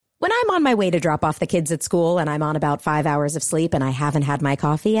When I'm on my way to drop off the kids at school and I'm on about 5 hours of sleep and I haven't had my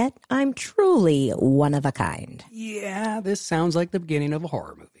coffee yet, I'm truly one of a kind. Yeah, this sounds like the beginning of a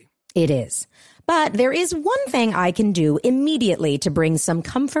horror movie. It is. But there is one thing I can do immediately to bring some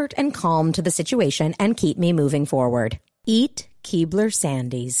comfort and calm to the situation and keep me moving forward. Eat Keebler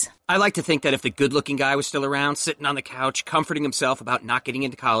Sandies. I like to think that if the good-looking guy was still around, sitting on the couch, comforting himself about not getting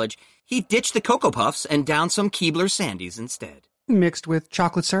into college, he'd ditch the Cocoa Puffs and down some Keebler Sandies instead. Mixed with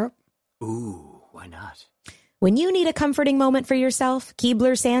chocolate syrup? Ooh, why not? When you need a comforting moment for yourself,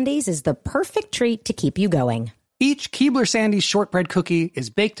 Keebler Sandies is the perfect treat to keep you going. Each Keebler Sandies shortbread cookie is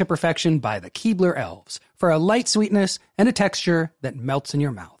baked to perfection by the Keebler elves for a light sweetness and a texture that melts in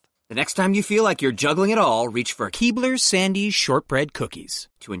your mouth. The next time you feel like you're juggling it all, reach for Keebler Sandies shortbread cookies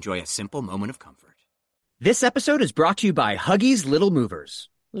to enjoy a simple moment of comfort. This episode is brought to you by Huggies Little Movers.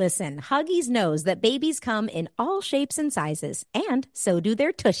 Listen, Huggies knows that babies come in all shapes and sizes, and so do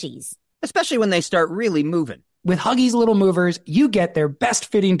their tushies. Especially when they start really moving. With Huggies Little Movers, you get their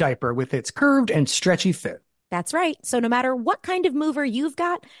best-fitting diaper with its curved and stretchy fit. That's right. So no matter what kind of mover you've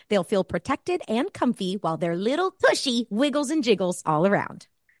got, they'll feel protected and comfy while their little tushy wiggles and jiggles all around.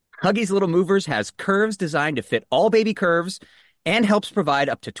 Huggies Little Movers has curves designed to fit all baby curves and helps provide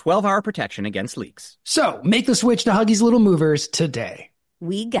up to 12-hour protection against leaks. So make the switch to Huggies Little Movers today.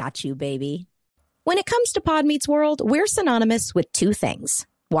 We got you, baby. When it comes to Pod Meets World, we're synonymous with two things.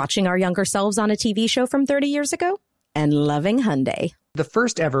 Watching our younger selves on a TV show from 30 years ago and loving Hyundai. The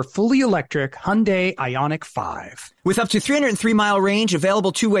first ever fully electric Hyundai Ioniq 5. With up to 303-mile range,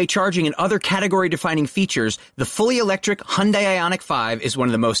 available two-way charging, and other category-defining features, the fully electric Hyundai Ioniq 5 is one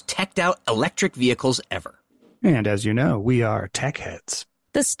of the most teched-out electric vehicles ever. And as you know, we are tech heads.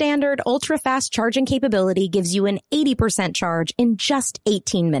 The standard ultra-fast charging capability gives you an 80% charge in just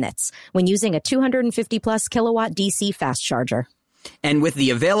 18 minutes when using a 250-plus kilowatt DC fast charger. And with the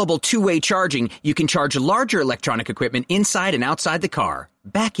available two-way charging, you can charge larger electronic equipment inside and outside the car,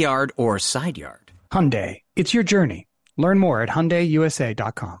 backyard or side yard. Hyundai, it's your journey. Learn more at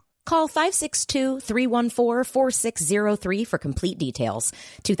HyundaiUSA.com. Call 562-314-4603 for complete details.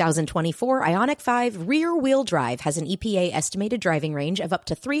 2024 Ioniq 5 rear-wheel drive has an EPA estimated driving range of up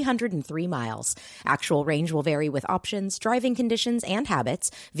to 303 miles. Actual range will vary with options, driving conditions and habits,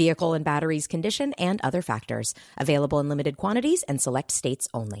 vehicle and batteries condition, and other factors. Available in limited quantities and select states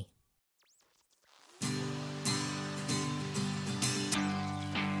only.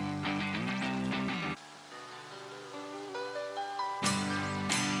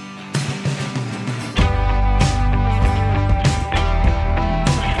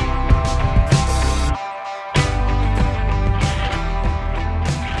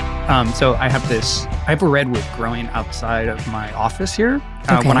 So I have a redwood growing outside of my office here.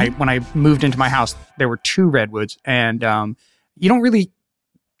 Okay. When I moved into my house, there were two redwoods, and they don't really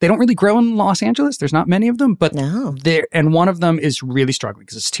grow in Los Angeles. There's not many of them, but and one of them is really struggling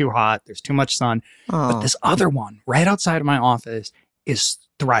because it's too hot. There's too much sun. Oh. But this other one right outside of my office is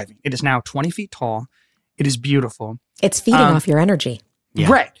thriving. It is now 20 feet tall. It is beautiful. It's feeding off your energy.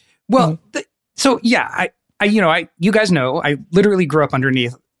 Yeah. Right. Well, you guys know, I literally grew up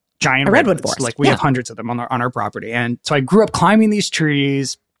underneath giant redwood redwoods. forest. Like we have hundreds of them on our property. And so I grew up climbing these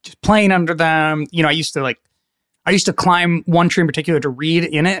trees, just playing under them. You know, I used to climb one tree in particular to read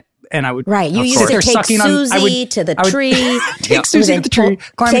in it. And I would, you used to take Susie to the tree. Take Susie to the tree,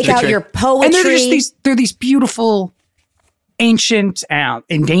 climb take the out tree. your poetry. And they're these beautiful, ancient,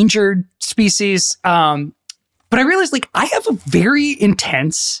 endangered species. But I realized I have a very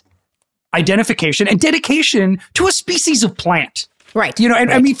intense identification and dedication to a species of plant. Right. You know, and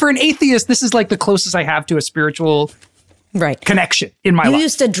right. I mean, for an atheist, this is like the closest I have to a spiritual connection in my life. You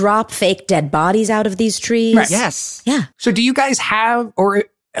used to drop fake dead bodies out of these trees. Right. Yes. Yeah. So do you guys have or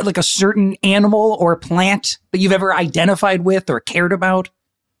like a certain animal or plant that you've ever identified with or cared about?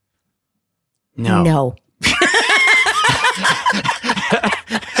 No. No.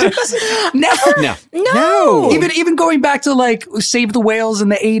 Never? No. Even going back to Save the Whales in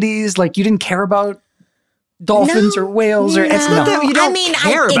the 80s, you didn't care about dolphins or whales or It's not that you don't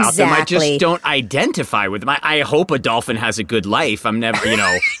care about them. I exactly. just don't identify with them. I hope a dolphin has a good life. I'm never,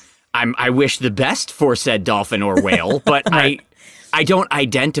 I wish the best for said dolphin or whale, but Right. I don't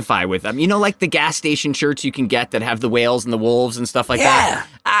identify with them. You know, like the gas station shirts you can get that have the whales and the wolves and stuff like that.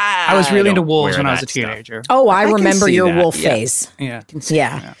 I was really into wolves when I was a that stuff. teenager. Oh, I can remember see your that. wolf Yeah. phase. Yeah.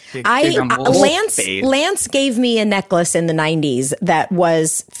 Yeah. Big on wolves. Lance gave me a necklace in the 90s that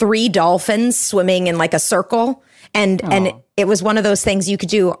was 3 dolphins swimming in a circle. And it was one of those things you could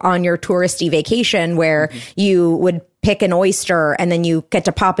do on your touristy vacation where you would pick an oyster and then you get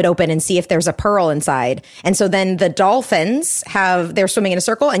to pop it open and see if there's a pearl inside. And so then the dolphins they're swimming in a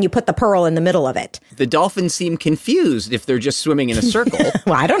circle and you put the pearl in the middle of it. The dolphins seem confused if they're just swimming in a circle.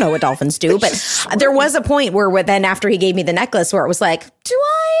 Well, I don't know what dolphins do, but there was a point where then after he gave me the necklace where it was like,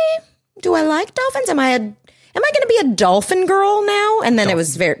 do I like dolphins? Am I going to be a dolphin girl now? And then it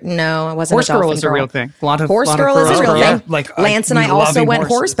was no, I wasn't Horse a dolphin girl is a real thing. Horse girl is a real thing. Like, Lance and I also went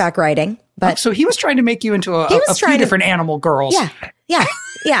horseback riding. But so he was trying to make you into a few different animal girls. Yeah.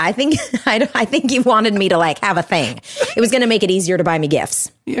 I think he wanted me to like have a thing. It was going to make it easier to buy me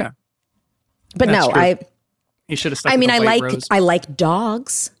gifts. Yeah. But That's no, true. He should have stuck with the white rose. I like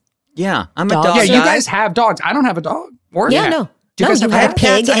dogs. Yeah, I'm a Dogs. dog Yeah, guy. you guys have dogs. I don't have a dog. Or Yeah, no. Do you guys you have had a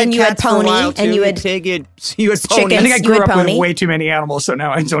pig and you had pony and you had pig, you had chickens. pony. I think I You grew had up pony. with way too many animals, so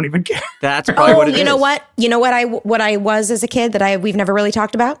now I don't even care. That's probably what it is. You know what? You know what I was as a kid that we've never really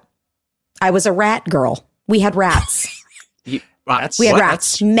talked about? I was a rat girl. We had rats. We had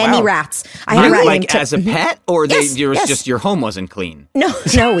rats. Many rats. I had a rat Like named as a pet, or Yes, yes. just your home wasn't clean? No,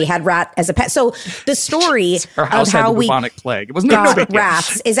 we had rat as a pet. So the story Our house of had how the we bubonic plague. It wasn't no got big deal.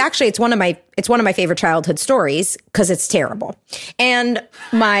 rats is actually it's one of my favorite childhood stories because it's terrible. And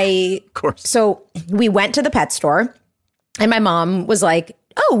of course. So we went to the pet store, and my mom was like,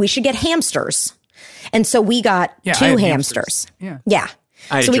 "Oh, we should get hamsters." And so we got I two had hamsters. Yeah.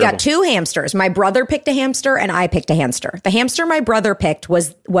 I had So a we got gerbil. two hamsters. My brother picked a hamster and I picked a hamster. The hamster my brother picked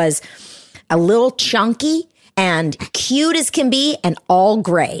was a little chunky and cute as can be and all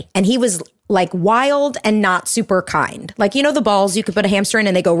gray. And he was like wild and not super kind. Like, you know, the balls you could put a hamster in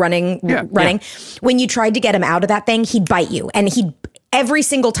and they go running. When you tried to get him out of that thing, he'd bite you. And every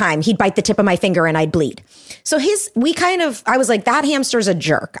single time he'd bite the tip of my finger and I'd bleed. So I was like, that hamster's a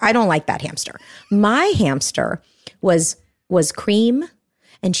jerk. I don't like that hamster. My hamster was cream.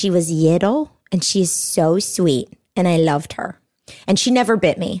 And she was Yiddle, and she's so sweet, and I loved her. And she never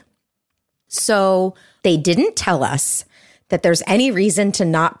bit me. So they didn't tell us that there's any reason to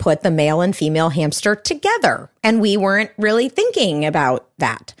not put the male and female hamster together. And we weren't really thinking about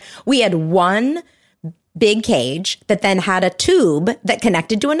that. We had one big cage that then had a tube that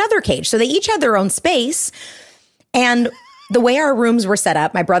connected to another cage. So they each had their own space. And the way our rooms were set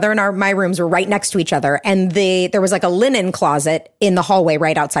up, my brother and my rooms were right next to each other. And there was like a linen closet in the hallway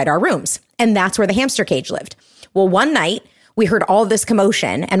right outside our rooms. And that's where the hamster cage lived. Well, one night we heard all this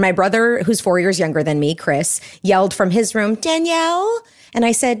commotion and my brother, who's 4 years younger than me, Chris, yelled from his room, "Danielle?" And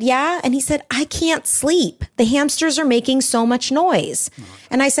I said, "Yeah." And he said, "I can't sleep. The hamsters are making so much noise."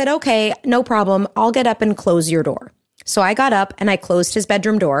 And I said, "Okay, no problem. I'll get up and close your door." So I got up and I closed his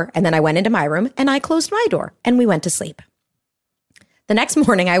bedroom door. And then I went into my room and I closed my door and we went to sleep. The next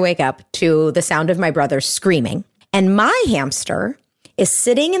morning, I wake up to the sound of my brother screaming, and my hamster is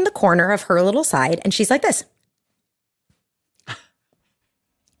sitting in the corner of her little side, and she's like this.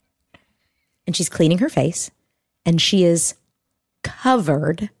 And she's cleaning her face, and she is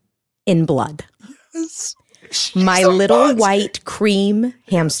covered in blood. My little white cream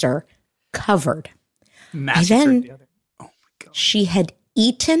hamster covered. Massacred And then the other. Oh my God. she had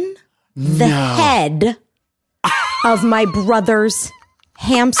eaten the head of my brother's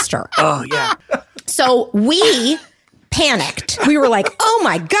hamster. Oh, yeah. So we panicked. We were like, "Oh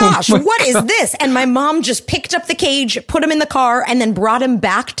my gosh, what is this?" And my mom just picked up the cage, put him in the car, and then brought him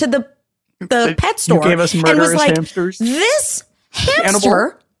back to the pet store. gave us and was murderous like, hamsters? "This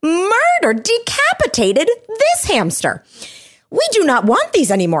hamster decapitated this hamster. We do not want these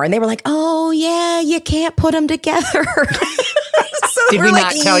anymore." And they were like, "Oh yeah, you can't put them together." So Did we're we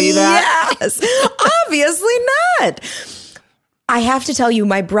like, not tell you that? Yes, obviously not. I have to tell you,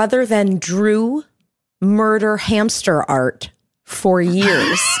 my brother then drew murder hamster art for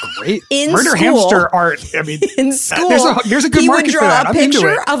years. Great. In Murder school- hamster art. I mean, In school, there's a good he would market for draw that. a I'm into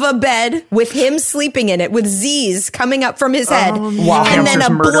picture it. of a bed with him sleeping in it with Z's coming up from his head. While And then hamsters a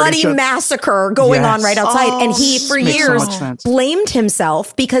murdered bloody each other. massacre going on Yes. right outside. And he, for Makes so years, much sense. blamed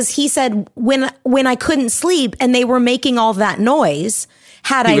himself because he said, when I couldn't sleep and they were making all that noise,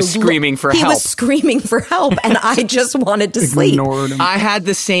 He was screaming for He help. was screaming for help, and I just wanted to sleep. Ignored him. I had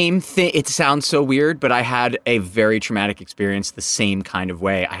the same thing. It sounds so weird, but I had a very traumatic experience the same kind of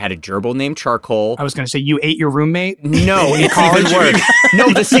way. I had a gerbil named Charcoal. I was going to say, you ate your roommate? No, it's even worse.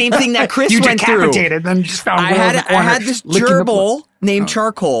 No, the same thing that Chris You went through. decapitated, then just found I one in had the corner, I had this licking the blood. gerbil named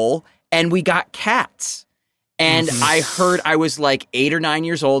Charcoal, and we got cats. And I was like 8 or 9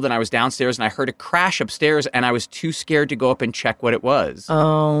 years old, and I was downstairs, and I heard a crash upstairs, and I was too scared to go up and check what it was.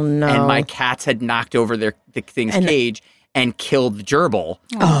 Oh, no. And my cats had knocked over the thing's cage and killed the gerbil.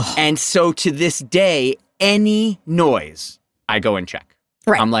 And so to this day, any noise, I go and check.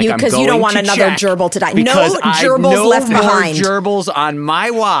 Right. I'm like, because you don't want another gerbil to die. No gerbils left behind. Gerbils on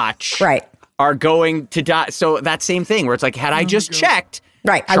my watch right. are going to die. So that same thing where it's like, had I just checked,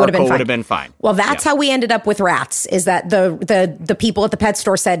 right, I would have been fine. Well, that's how we ended up with rats, is that the people at the pet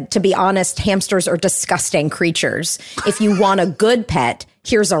store said, to be honest, hamsters are disgusting creatures. If you want a good pet,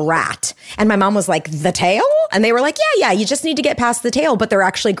 here's a rat. And my mom was like, the tail? And they were like, yeah, you just need to get past the tail, but they're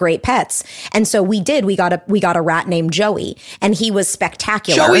actually great pets. And so we did. We got a rat named Joey, and he was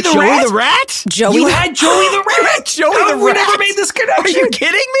spectacular. Joey the rat? Joey had Joey the rat? Joey the rat? We never made this connection. Are you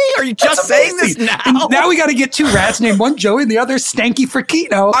kidding me? Are you just saying this now? And now we got to get two rats named one Joey and the other Stanky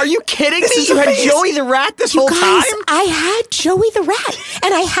Frikino. Are you kidding me? You had Joey the rat this whole time? I had Joey the rat,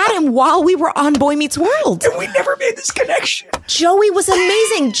 and I had him while we were on Boy Meets World. And we never made this connection. Joey was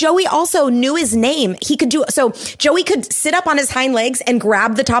amazing. Joey also knew his name. He could do so. Joey could sit up on his hind legs and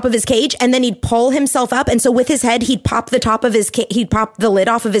grab the top of his cage, and then he'd pull himself up. And so with his head, he'd pop the top of his he'd pop the lid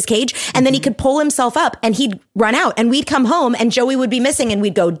off of his cage, and then he could pull himself up, and he'd run out. And we'd come home, and Joey would be missing, and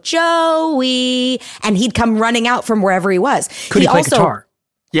we'd go, Joey, and he'd come running out from wherever he was. Could he play guitar?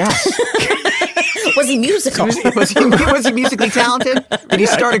 Yes. Was he musical? Was he musically talented? Did he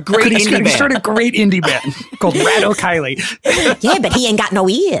start a great indie band? He started a great indie band called Rat O'Kiley. Yeah, but he ain't got no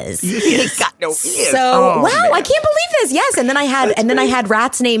ears. He ain't got no ears. So, wow, I can't believe this. Yes, and then I had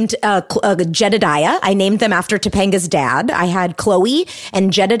rats named Jedediah. I named them after Topanga's dad. I had Chloe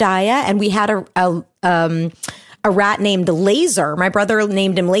and Jedediah, and we had a rat named Laser. My brother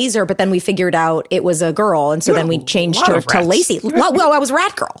named him Laser, but then we figured out it was a girl, and so then we changed her to Lacey. Well, I was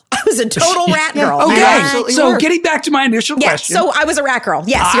rat girl. I was a total rat girl. Okay, so getting back to my initial question. So I was a rat girl.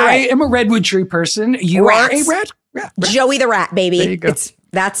 Yes, you're right. I am a redwood tree person. You are a rat. Joey the rat, baby. There you go.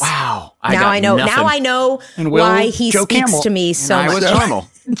 Wow. Now I know. Now I know why he speaks to me so much. I was normal.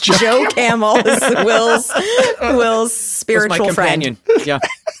 Joe Camel is Will's spiritual friend. Yeah.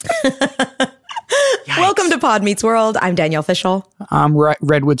 Welcome to Pod Meets World. I'm Danielle Fishel. I'm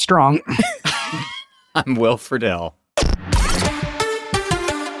Redwood Strong. I'm Will Friedle.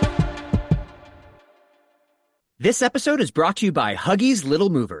 This episode is brought to you by Huggies Little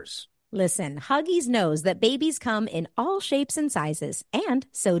Movers. Listen, Huggies knows that babies come in all shapes and sizes, and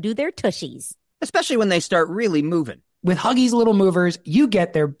so do their tushies. Especially when they start really moving. With Huggies Little Movers, you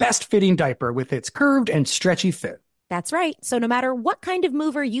get their best fitting diaper with its curved and stretchy fit. That's right. So no matter what kind of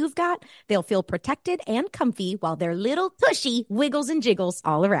mover you've got, they'll feel protected and comfy while their little tushy wiggles and jiggles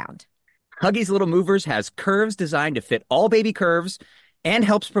all around. Huggies Little Movers has curves designed to fit all baby curves and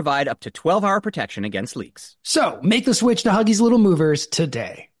helps provide up to 12-hour protection against leaks. So make the switch to Huggies Little Movers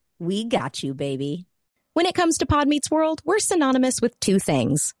today. We got you, baby. When it comes to Pod Meets World, we're synonymous with two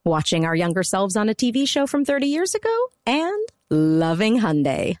things: watching our younger selves on a TV show from 30 years ago and loving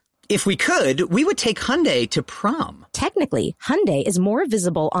Hyundai. If we could, we would take Hyundai to prom. Technically, Hyundai is more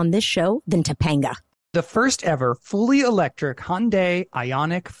visible on this show than Topanga. The first ever fully electric Hyundai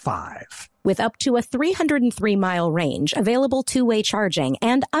Ioniq 5. With up to a 303-mile range, available two-way charging,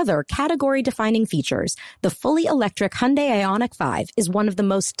 and other category-defining features, the fully electric Hyundai Ioniq 5 is one of the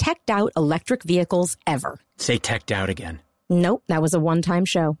most teched-out electric vehicles ever. Say teched out again. Nope, that was a one-time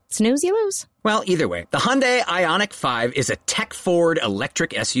show. Snooze, you lose. Well, either way, the Hyundai Ioniq 5 is a tech-forward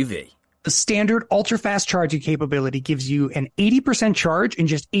electric SUV. The standard ultra-fast charging capability gives you an 80% charge in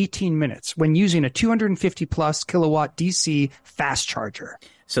just 18 minutes when using a 250-plus kilowatt DC fast charger.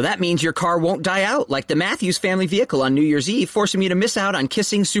 So that means your car won't die out like the Matthews family vehicle on New Year's Eve, forcing you to miss out on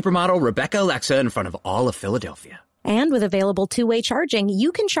kissing supermodel Rebecca Alexa in front of all of Philadelphia. And with available two-way charging,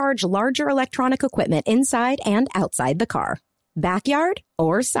 you can charge larger electronic equipment inside and outside the car. Backyard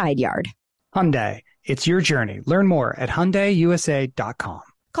or side yard. Hyundai, it's your journey. Learn more at HyundaiUSA.com.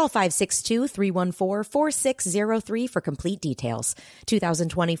 Call 562-314-4603 for complete details.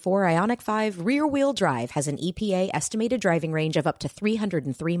 2024 Ioniq 5 rear-wheel drive has an EPA estimated driving range of up to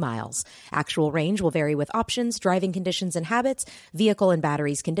 303 miles. Actual range will vary with options, driving conditions and habits, vehicle and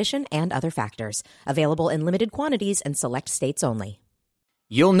batteries condition, and other factors. Available in limited quantities and select states only.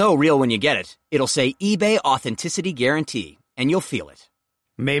 You'll know real when you get it. It'll say eBay Authenticity Guarantee, and you'll feel it.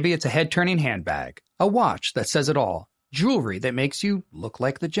 Maybe it's a head-turning handbag, a watch that says it all, jewelry that makes you look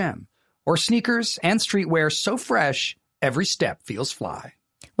like the gem, or sneakers and streetwear so fresh, every step feels fly.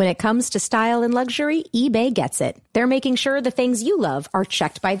 When it comes to style and luxury, eBay gets it. They're making sure the things you love are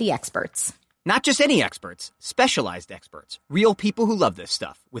checked by the experts. Not just any experts, specialized experts. Real people who love this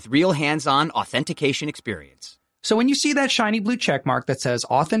stuff, with real hands-on authentication experience. So when you see that shiny blue check mark that says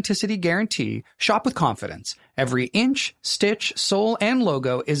Authenticity Guarantee, shop with confidence. Every inch, stitch, sole, and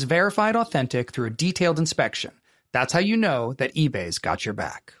logo is verified authentic through a detailed inspection. That's how you know that eBay's got your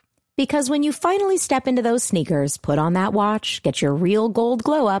back. Because when you finally step into those sneakers, put on that watch, get your real gold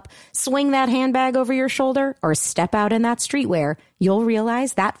glow up, swing that handbag over your shoulder, or step out in that streetwear, you'll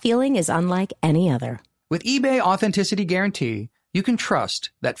realize that feeling is unlike any other. With eBay Authenticity Guarantee, you can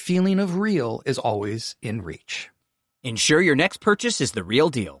trust that feeling of real is always in reach. Ensure your next purchase is the real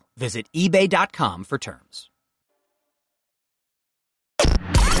deal. Visit eBay.com for terms.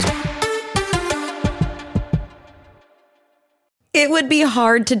 It would be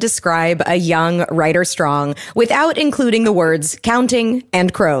hard to describe a young Ryder Strong without including the words counting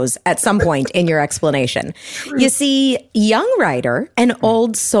and crows at some point in your explanation. You see, young Ryder, an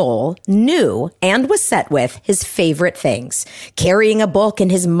old soul, knew and was set with his favorite things. Carrying a book in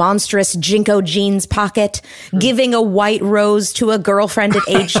his monstrous Jinko jeans pocket, giving a white rose to a girlfriend at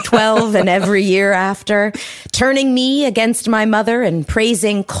age 12 and every year after, turning me against my mother and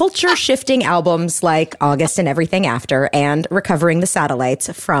praising culture-shifting albums like August and Everything After and Recovering the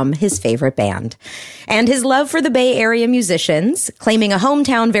Satellites from his favorite band. And his love for the Bay Area musicians, claiming a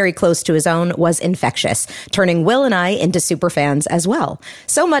hometown very close to his own, was infectious, turning Will and I into superfans as well.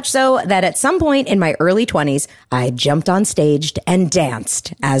 So much so that at some point in my early 20s, I jumped on stage and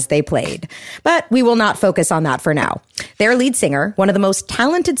danced as they played. But we will not focus on that for now. Their lead singer, one of the most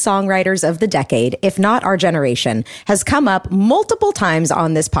talented songwriters of the decade, if not our generation, has come up multiple times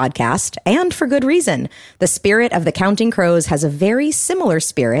on this podcast, and for good reason. The spirit of the Counting Crows has a very similar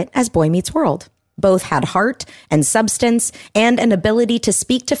spirit as Boy Meets World. Both had heart and substance and an ability to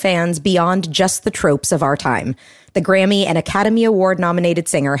speak to fans beyond just the tropes of our time. The Grammy and Academy Award nominated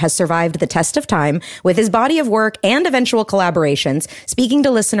singer has survived the test of time with his body of work and eventual collaborations, speaking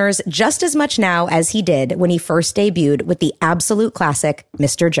to listeners just as much now as he did when he first debuted with the absolute classic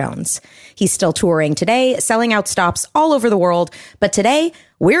Mr. Jones. He's still touring today, selling out stops all over the world, but today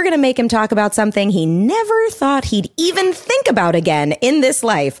we're going to make him talk about something he never thought he'd even think about again in this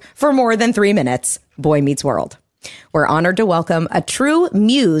life for more than 3 minutes: Boy Meets World. We're honored to welcome a true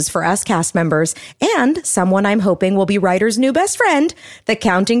muse for us cast members and someone I'm hoping will be Ryder's new best friend, the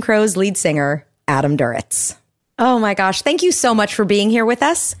Counting Crows lead singer, Adam Duritz. Oh my gosh, thank you so much for being here with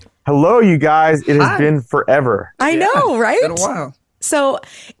us. Hello, you guys. It has been forever. I know, right? It's been a while. So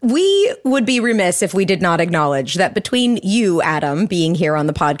we would be remiss if we did not acknowledge that between you, Adam, being here on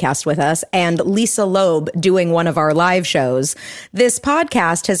the podcast with us, and Lisa Loeb doing one of our live shows, this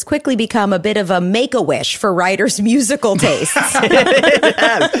podcast has quickly become a bit of a make-a-wish for Ryder's musical tastes. It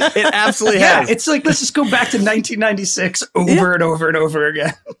has. It absolutely has. It's like, let's just go back to 1996 over and over and over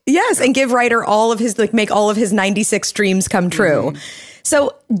again. Yes, and give Ryder all of his, make all of his 96 dreams come true.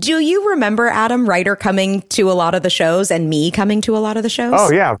 So do you remember, Adam, Ryder coming to a lot of the shows and me coming to a lot of the shows?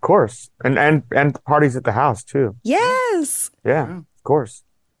 Oh, yeah, of course. And parties at the house, too. Yes. Yeah, of course.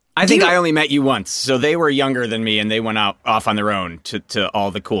 I think I only met you once, so they were younger than me, and they went off on their own to all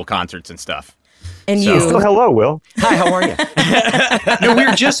the cool concerts and stuff. And So- you. So hello, Will. Hi, how are you? No, we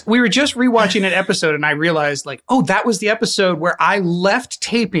were just rewatching an episode, and I realized, like, oh, that was the episode where I left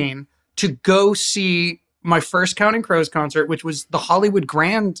taping to go see my first Counting Crows concert, which was the Hollywood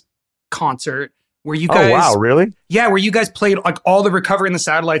Grand concert, where you guys, Oh, wow, really? yeah, where you guys played like all the Recovering the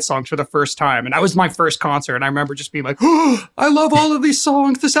Satellite songs for the first time, and that was my first concert. And I remember just being like, "Oh, I love all of these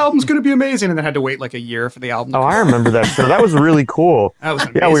songs. This album's going to be amazing." And then had to wait like a year for the album. Oh, I remember that show. That was really cool. That was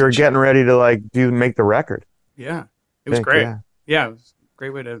an Yeah, we amazing were getting ready to make the record. Yeah, it was Think, great. yeah. Yeah, it was a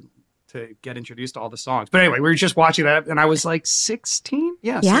great way to get introduced to all the songs. But anyway, we were just watching that, and I was like 16.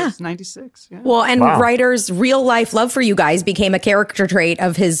 Yeah, so Yeah. it's 96. Yeah. Well, and Wow. Ryder's real life love for you guys became a character trait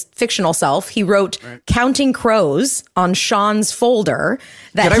of his fictional self. He wrote Counting Crows on Sean's folder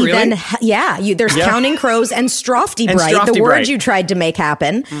that Did I he really? then, there's Counting Crows and Strofty And Bright, the Strofty word Bright. you tried to make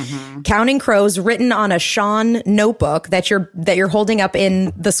happen. Counting Crows written on a Sean notebook that you're holding up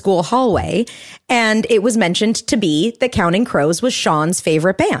in the school hallway. And it was mentioned to be that Counting Crows was Sean's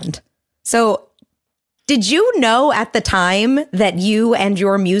favorite band. So did you know at the time that you and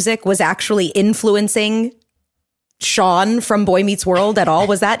your music was actually influencing Sean from Boy Meets World at all?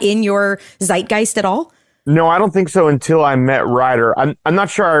 Was that in your zeitgeist at all? No, I don't think so until I met Ryder. I'm not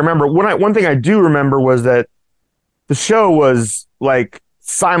sure I remember. One thing I do remember was that the show was like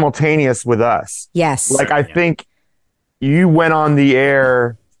simultaneous with us. Yes. Like I think you went on the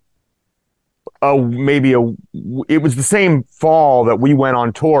air it was the same fall that we went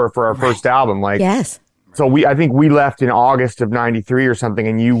on tour for our first album. Like yes. so I think we left in August of 93 or something,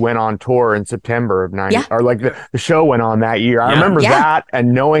 and you went on tour in September of 90, Yeah. or like the show went on that year. I Yeah. remember Yeah. that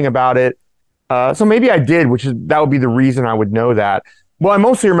and knowing about it. So maybe I did, that would be the reason I would know that. Well, I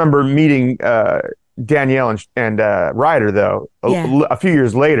mostly remember meeting Danielle and Ryder though, Yeah. a few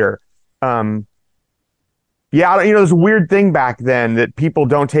years later. Yeah, there's a weird thing back then that people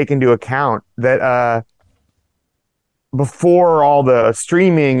don't take into account that before all the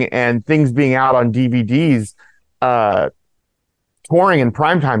streaming and things being out on DVDs, touring and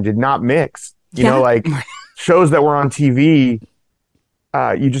primetime did not mix. Like shows that were on TV,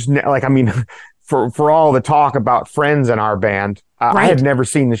 you just like, I mean, for all the talk about friends in our band, I had never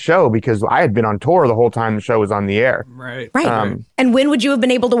seen the show because I had been on tour the whole time the show was on the air. Right. And when would you have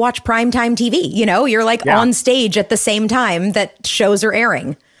been able to watch primetime TV? You're like on stage at the same time that shows are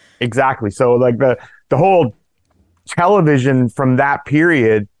airing. Exactly. So like the whole television from that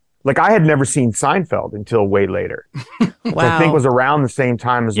period, like I had never seen Seinfeld until way later. Wow. I think it was around the same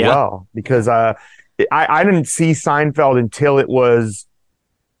time as well, because I didn't see Seinfeld until it was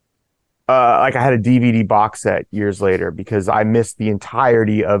like I had a DVD box set years later because I missed the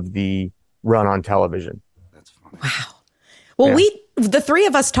entirety of the run on television. That's funny. Wow. Well, the three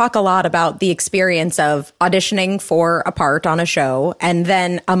of us talk a lot about the experience of auditioning for a part on a show, and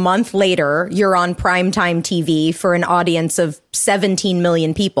then a month later, you're on primetime TV for an audience of 17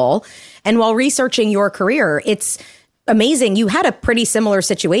 million people. And while researching your career, it's amazing. You had a pretty similar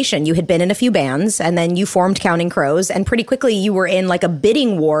situation. You had been in a few bands, and then you formed Counting Crows, and pretty quickly you were in like a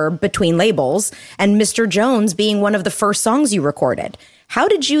bidding war between labels, and Mr. Jones being one of the first songs you recorded. How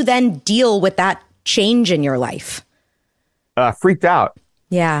did you then deal with that change in your life? Freaked out.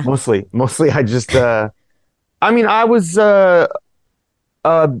 Yeah. Mostly I just, I was a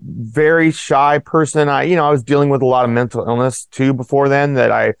very shy person. I was dealing with a lot of mental illness too before then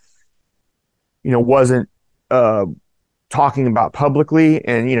that I, wasn't, talking about publicly.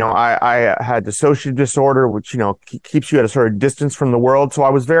 And, I had dissociative disorder, which, keeps you at a sort of distance from the world. So I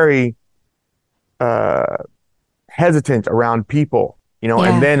was very, hesitant around people,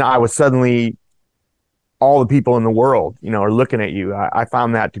 and then I was suddenly all the people in the world, are looking at you. I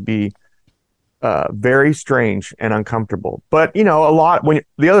found that to be very strange and uncomfortable. But, a lot when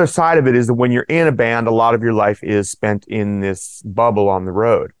the other side of it is that when you're in a band, a lot of your life is spent in this bubble on the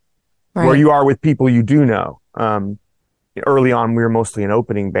road where you are with people you do know. Early on, we were mostly an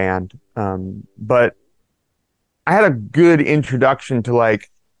opening band. But I had a good introduction to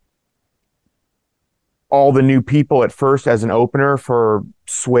like all the new people at first as an opener for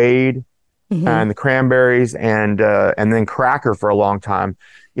Suede. Mm-hmm. And the Cranberries and then Cracker for a long time,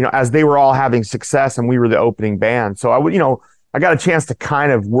 as they were all having success and we were the opening band. So I got a chance to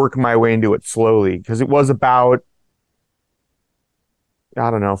kind of work my way into it slowly because it was about,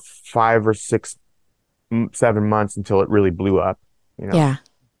 5 or 6, 7 months until it really blew up. Yeah.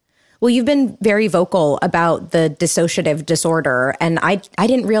 Well, you've been very vocal about the dissociative disorder, and I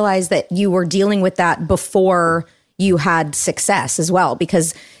didn't realize that you were dealing with that before you had success as well,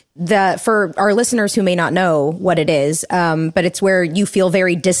 because for our listeners who may not know what it is, but it's where you feel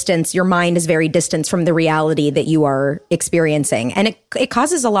very distant. Your mind is very distant from the reality that you are experiencing. And it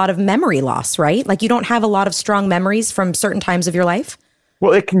causes a lot of memory loss, right? Like you don't have a lot of strong memories from certain times of your life.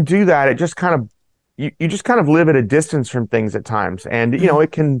 Well, it can do that. It just kind of, you just kind of live at a distance from things at times. And,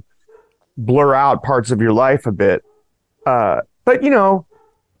 it can blur out parts of your life a bit. But,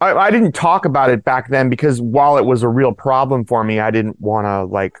 I didn't talk about it back then because while it was a real problem for me, I didn't want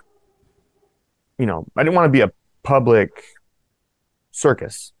to I didn't want to be a public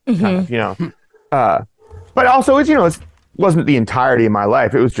circus kind of, but also it wasn't the entirety of my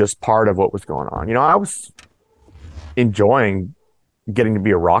life. It was just part of what was going on. I was enjoying getting to be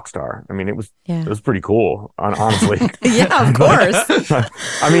a rock star. I mean, it was pretty cool, honestly. Yeah, of course.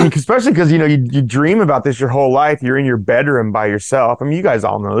 I mean, especially because, you dream about this your whole life. You're in your bedroom by yourself. I mean, you guys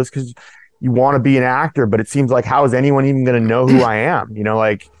all know this because you want to be an actor, but it seems like how is anyone even going to know who I am?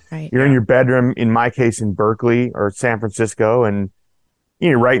 You're in your bedroom, in my case, in Berkeley or San Francisco, and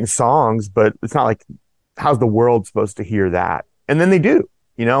you're writing songs, but it's not like, how's the world supposed to hear that? And then they do,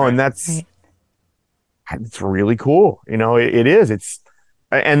 and that's, it's really cool. It is.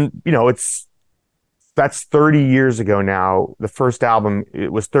 That's 30 years ago now. The first album,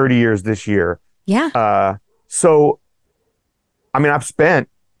 it was 30 years this year. Yeah. So, I mean, I've spent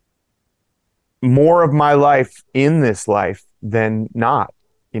more of my life in this life than not,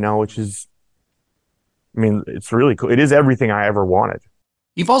 which is, it's really cool. It is everything I ever wanted.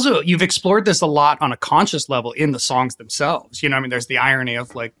 You've explored this a lot on a conscious level in the songs themselves. There's the irony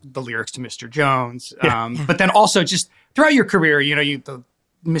of like the lyrics to Mr. Jones, but then also just throughout your career, the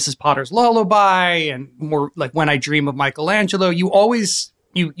Mrs. Potter's Lullaby and more like When I Dream of Michelangelo, you always,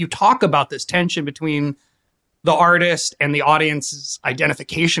 you talk about this tension between the artist and the audience's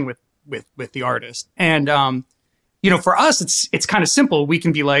identification with the artist. And, for us, it's kind of simple. We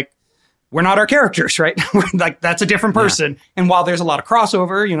can be like, we're not our characters, right? Like that's a different person. And while there's a lot of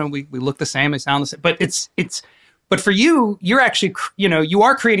crossover, we look the same, they sound the same, but but for you, you're actually, you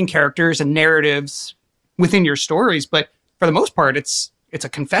are creating characters and narratives within your stories, but for the most part, it's a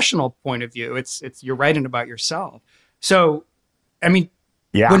confessional point of view. It's you're writing about yourself. So, I mean,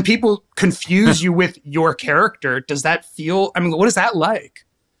 when people confuse you with your character, does that feel, what is that like?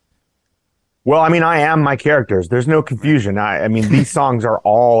 Well, I mean, I am my characters. There's no confusion. I mean, these songs are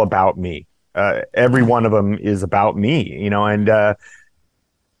all about me. Every one of them is about me, and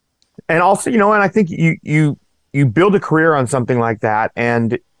also, and I think you build a career on something like that,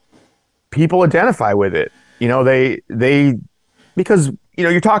 and people identify with it. They because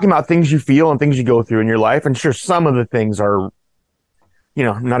you're talking about things you feel and things you go through in your life, and sure, some of the things are,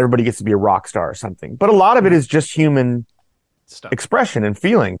 not everybody gets to be a rock star or something, but a lot of it is just human stuff, expression and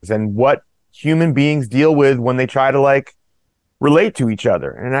feelings, and what human beings deal with when they try to relate to each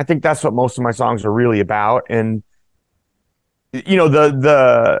other. And I think that's what most of my songs are really about. And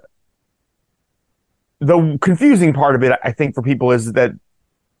the confusing part of it, I think, for people is that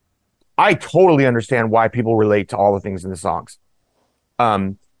I totally understand why people relate to all the things in the songs.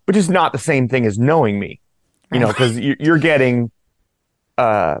 But just not the same thing as knowing me, because you're getting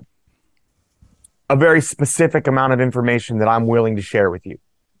a very specific amount of information that I'm willing to share with you.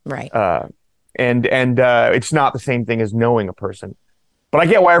 Right. And it's not the same thing as knowing a person, but I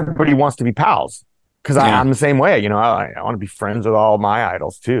get why everybody wants to be pals, because I'm the same way. I want to be friends with all my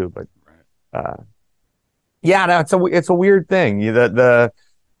idols too. But it's a weird thing.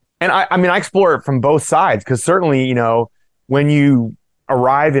 And I explore it from both sides, because certainly when you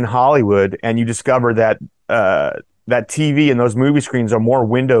arrive in Hollywood and you discover that that TV and those movie screens are more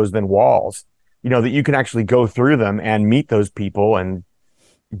windows than walls, that you can actually go through them and meet those people and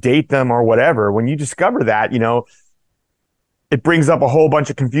date them or whatever. When you discover that, it brings up a whole bunch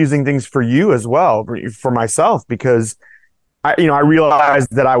of confusing things for you as well, for myself, because I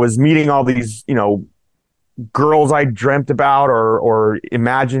realized that I was meeting all these, girls I dreamt about or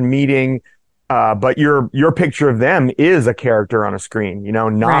imagined meeting, but your picture of them is a character on a screen,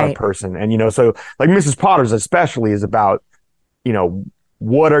 not a person. And, so like Mrs. Potter's especially is about,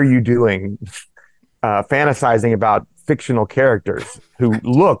 what are you doing? Fantasizing about fictional characters who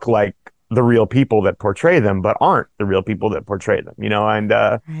look like the real people that portray them, but aren't the real people that portray them, and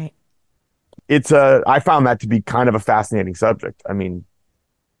I found that to be kind of a fascinating subject. I mean,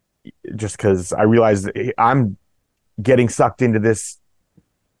 just because I realized that I'm getting sucked into this,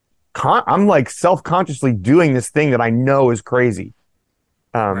 I'm self-consciously doing this thing that I know is crazy.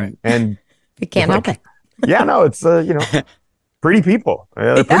 And you can't help it. Yeah, no, it's, pretty people.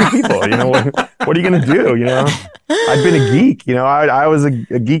 They're pretty people. What are you going to do? I've been a geek. I was a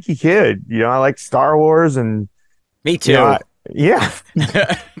geeky kid. I like Star Wars and. Me too. Yeah.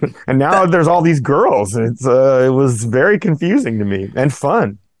 And now there's all these girls. And it was very confusing to me and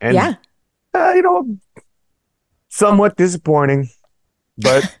fun. And, somewhat disappointing.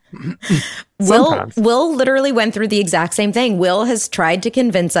 But Will literally went through the exact same thing. Will has tried to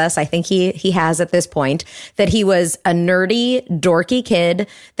convince us, I think he has at this point, that he was a nerdy, dorky kid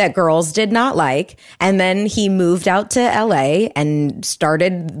that girls did not like. And then he moved out to LA and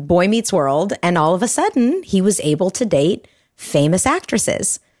started Boy Meets World. And all of a sudden, he was able to date famous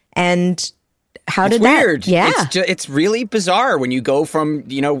actresses. And how did that? Weird. Yeah. It's really bizarre when you go from,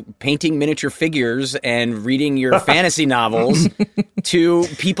 painting miniature figures and reading your fantasy novels to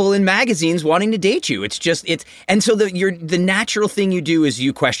people in magazines wanting to date you. And so the natural thing you do is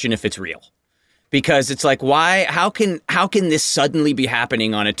you question if it's real. Because it's like, why, how can this suddenly be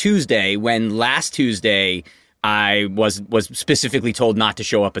happening on a Tuesday when last Tuesday I was specifically told not to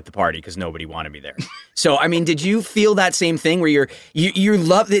show up at the party because nobody wanted me there. So, I mean, did you feel that same thing where you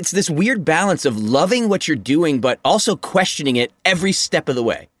love, it's this weird balance of loving what you're doing, but also questioning it every step of the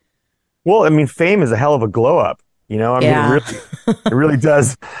way? Well, I mean, fame is a hell of a glow up, it really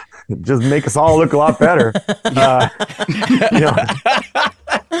does just make us all look a lot better. But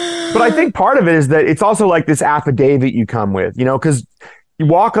I think part of it is that it's also like this affidavit you come with, because you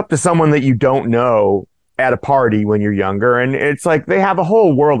walk up to someone that you don't know at a party when you're younger, and it's like they have a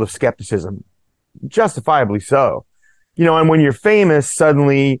whole world of skepticism, justifiably so. And when you're famous,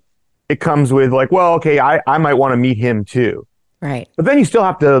 suddenly it comes with like, well, okay, I might want to meet him too. Right. But then you still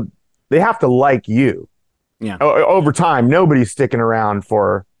they have to like you. Yeah. Over time, nobody's sticking around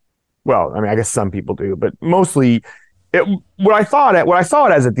for, well, I mean, I guess some people do, but mostly what I saw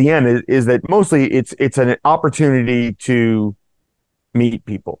it as at the end is that mostly it's an opportunity to meet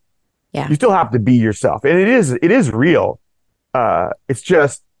people. Yeah. You still have to be yourself. And it is real. It's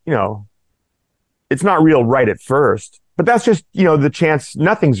just, it's not real right at first, but that's just, the chance.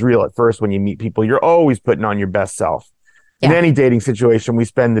 Nothing's real at first when you meet people. You're always putting on your best self. In any dating situation, we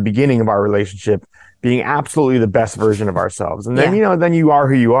spend the beginning of our relationship being absolutely the best version of ourselves. And then, then you are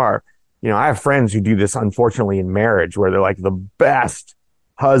who you are. I have friends who do this, unfortunately, in marriage, where they're like the best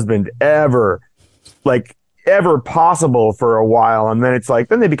husband ever possible for a while. And then it's like,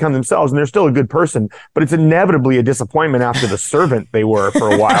 then they become themselves and they're still a good person, but it's inevitably a disappointment after the servant they were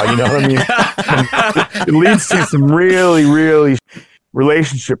for a while. You know what I mean? It leads to some really, really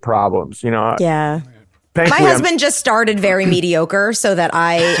relationship problems, Yeah. Thankfully, my husband just started very mediocre so that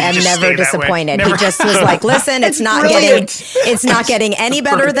I am never disappointed. He just was like, listen, it's not getting any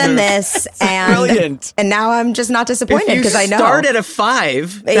better than this. And now I'm just not disappointed because I know. Start at a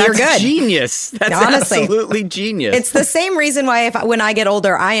 5. You're good. Genius. That's honestly, absolutely genius. It's the same reason why when I get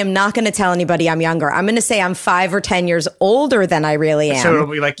older, I am not going to tell anybody I'm younger. I'm going to say I'm 5 or 10 years older than I really am. So it'll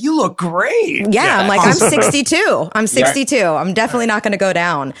be like, you look great. Yeah, I'm like, I'm 62. I'm 62. I'm definitely not going to go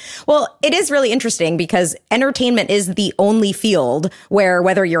down. Well, it is really interesting because entertainment is the only field where,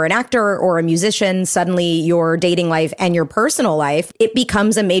 whether you're an actor or a musician, suddenly your dating life and your personal life, it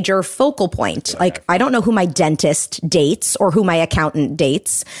becomes a major focal point. Like, I don't know who my dentist dates or who my accountant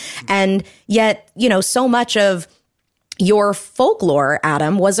dates. And yet, so much of your folklore,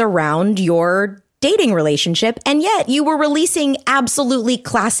 Adam, was around your dating relationship. And yet you were releasing absolutely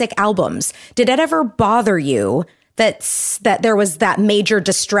classic albums. Did it ever bother you that there was that major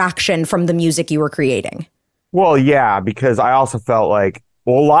distraction from the music you were creating? Well, yeah, because I also felt like,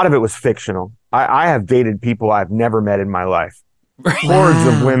 a lot of it was fictional. I have dated people I've never met in my life. Hordes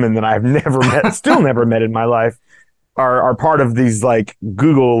of women that I've never met, still never met in my life, are part of these like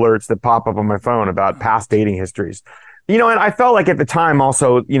Google alerts that pop up on my phone about past dating histories. And I felt like at the time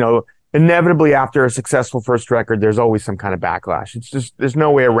also, inevitably after a successful first record, there's always some kind of backlash. It's just, there's no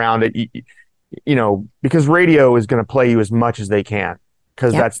way around it. Because radio is going to play you as much as they can,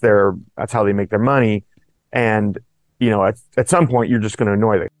 because that's how they make their money. And, at some point you're just going to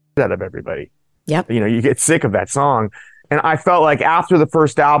annoy the shit out of everybody. Yep. You get sick of that song. And I felt like after the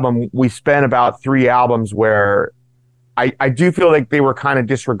first album, we spent about 3 albums where I do feel like they were kind of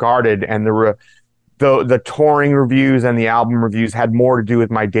disregarded, and the touring reviews and the album reviews had more to do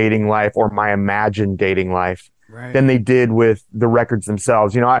with my dating life or my imagined dating life. Right. Than they did with the records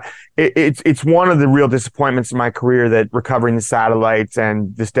themselves. It's one of the real disappointments in my career that Recovering the Satellites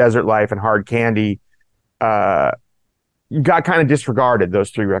and This Desert Life and Hard Candy got kind of disregarded, those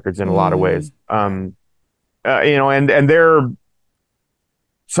 3 records, in a lot of ways. And they're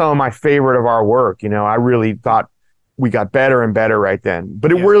some of my favorite of our work. I really thought we got better and better right then.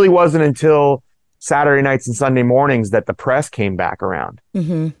 But it really wasn't until Saturday nights and Sunday mornings that the press came back around.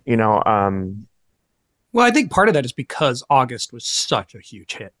 Mm-hmm. Well, I think part of that is because August was such a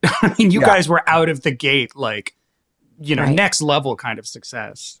huge hit. I mean, you guys were out of the gate, like, next level kind of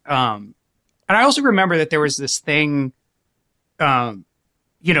success. And I also remember that there was this thing, in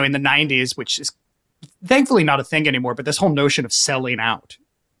the 90s, which is thankfully not a thing anymore, but this whole notion of selling out,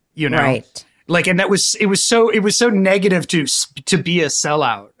 Right. Like, and it was so negative to be a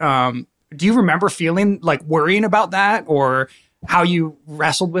sellout. Do you remember feeling like worrying about that, or how you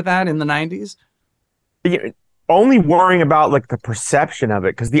wrestled with that in the 90s? Only worrying about like the perception of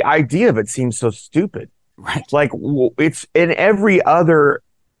it, because the idea of it seems so stupid. Right. Like, it's in every other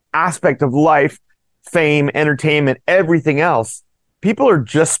aspect of life, fame, entertainment, everything else. People are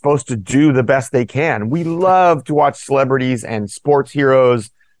just supposed to do the best they can. We love to watch celebrities and sports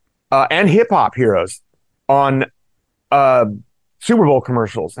heroes and hip hop heroes on Super Bowl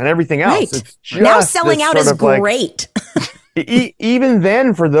commercials and everything else. Right. It's just now selling out is great. Even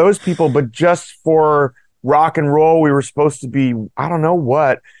then, for those people, but just for rock and roll, we were supposed to be, I don't know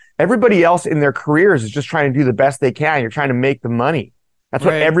what. Everybody else in their careers is just trying to do the best they can. You're trying to make the money. That's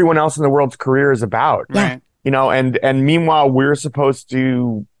what everyone else in the world's career is about. Right. And meanwhile, we're supposed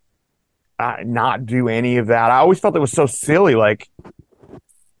to not do any of that. I always felt it was so silly. Like,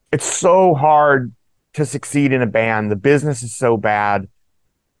 it's so hard to succeed in a band. The business is so bad.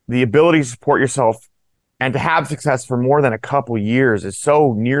 The ability to support yourself and to have success for more than a couple years is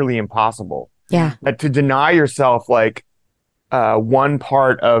so nearly impossible. Yeah. That to deny yourself like one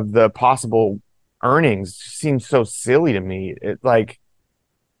part of the possible earnings seems so silly to me. It like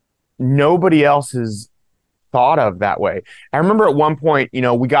nobody else is thought of that way. I remember at one point,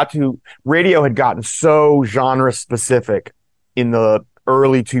 radio had gotten so genre specific in the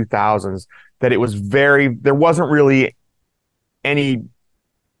early 2000s that it was there wasn't really any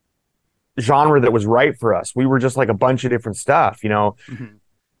genre that was right for us. We were just like a bunch of different stuff, Mm-hmm.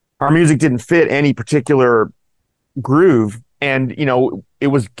 Our music didn't fit any particular groove. and it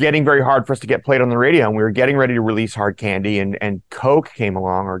was getting very hard for us to get played on the radio, and we were getting ready to release Hard Candy, and Coke came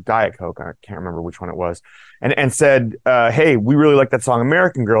along, or Diet Coke, I can't remember which one it was, and said, hey, we really like that song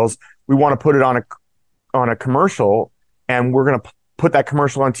American Girls. We want to put it on a commercial, and we're going to put that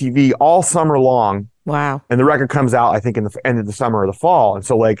commercial on TV all summer long. Wow. And the record comes out, I think, in the end of the summer or the fall. And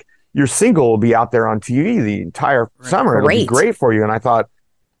so, like, your single will be out there on TV the entire summer. It'll be great for you. And I thought,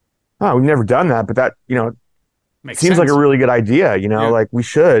 oh, we've never done that, but that, Makes seems sense. like a really good idea, like we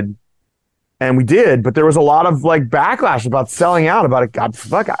should. And we did, but there was a lot of like backlash about selling out about it. God,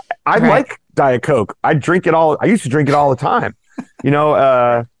 fuck, I like Diet Coke. I drink it all. I used to drink it all the time,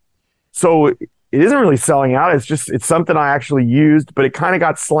 so it isn't really selling out. It's something I actually used, but it kind of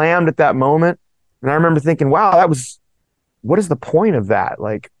got slammed at that moment. And I remember thinking, wow, what is the point of that?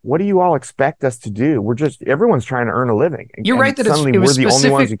 Like, what do you all expect us to do? Everyone's trying to earn a living. You're right that suddenly we're the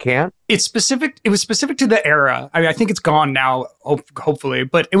only ones who can't. It was specific to the era. I think it's gone now, hopefully.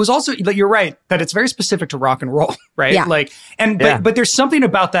 But it was also, you're right, that it's very specific to rock and roll, right? Yeah. But there's something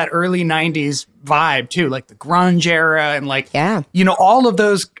about that early 90s vibe too, like the grunge era and all of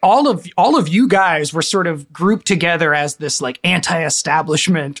those, all of you guys were sort of grouped together as this like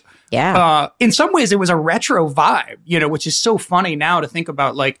anti-establishment. Yeah. In some ways, it was a retro vibe, which is so funny now to think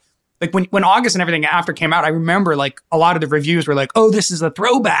about. Like when August and everything after came out, I remember like a lot of the reviews were like, "Oh, this is a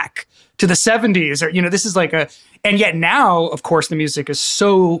throwback to the '70s," or this is like and yet now, of course, the music is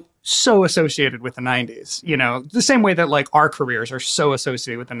so associated with the '90s. The same way that like our careers are so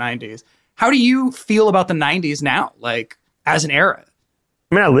associated with the '90s. How do you feel about the '90s now, like as an era?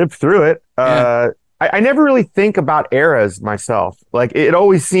 I mean, I lived through it. Yeah. I never really think about eras myself. Like, it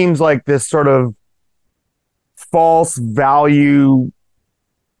always seems like this sort of false value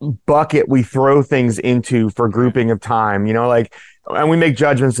bucket we throw things into for grouping of time, and we make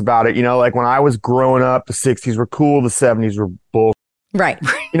judgments about it. Like when I was growing up, the 60s were cool, the 70s were bull. Right.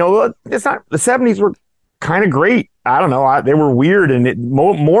 It's not, the 70s were kind of great. I don't know. They were weird, and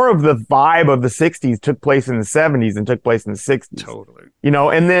more of the vibe of the 60s took place in the 70s than took place in the 60s. Totally.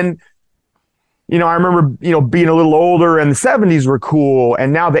 And then, I remember, being a little older, and the 70s were cool,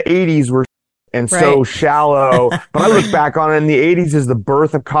 and now the 80s were so shallow. But I look back on it, and the 80s is the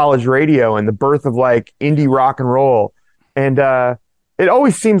birth of college radio and the birth of like indie rock and roll. And it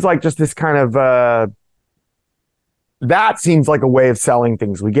always seems like just this kind of that seems like a way of selling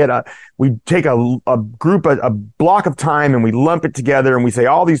things. We take a group, a block of time, and we lump it together, and we say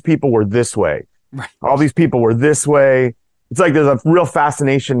all these people were this way. Right. All these people were this way. It's like there's a real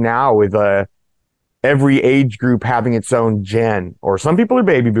fascination now with every age group having its own gen, or some people are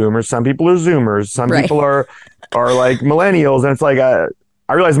baby boomers, some people are zoomers, some people are like millennials. And it's like, I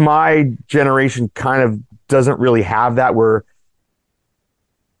realize my generation kind of doesn't really have that,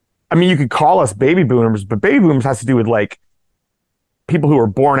 you could call us baby boomers, but baby boomers has to do with like people who were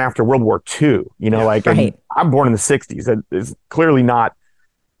born after World War II, and I'm born in the 60s. It's clearly not,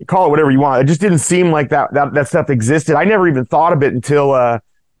 you call it whatever you want. It just didn't seem like that stuff existed. I never even thought of it until,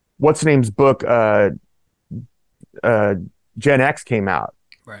 what's name's book, Gen X came out.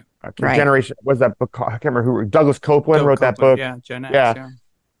 Right. Generation, what's that book called? I can't remember who. Douglas Copeland wrote that book. Yeah, Gen X.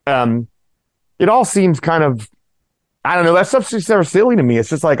 Yeah. It all seems kind of, I don't know. That stuff's just never silly to me. It's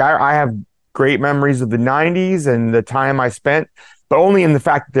just like I have great memories of the '90s and the time I spent, but only in the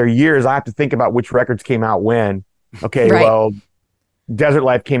fact that they're years. I have to think about which records came out when. Okay, well, Desert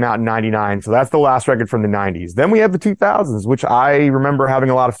Life came out in '99, so that's the last record from the '90s. Then we have the 2000s, which I remember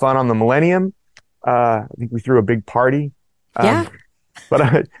having a lot of fun on the Millennium. I think we threw a big party. But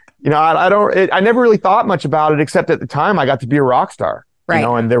I never really thought much about it, except at the time I got to be a rock star. Right.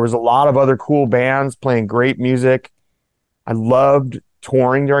 And there was a lot of other cool bands playing great music. I loved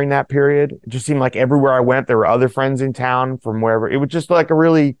touring during that period. It just seemed like everywhere I went, there were other friends in town from wherever. It was just like a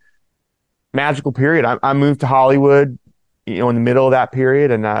really magical period. I moved to Hollywood, in the middle of that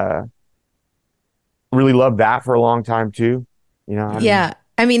period, and really loved that for a long time too. Yeah.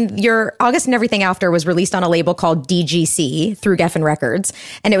 Your August and Everything After was released on a label called DGC through Geffen Records.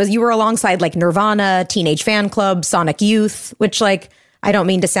 And you were alongside like Nirvana, Teenage Fan Club, Sonic Youth, which like, I don't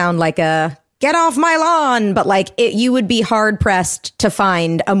mean to sound like a get off my lawn, but like you would be hard pressed to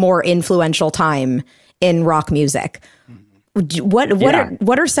find a more influential time in rock music.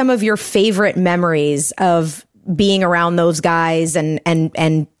 What are some of your favorite memories of being around those guys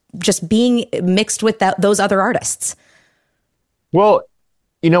and just being mixed with those other artists? Well,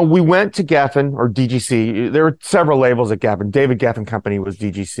 we went to Geffen or DGC. There were several labels at Geffen. David Geffen Company was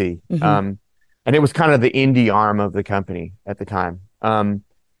DGC. Mm-hmm. And it was kind of the indie arm of the company at the time. And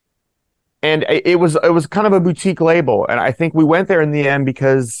it was kind of a boutique label. And I think we went there in the end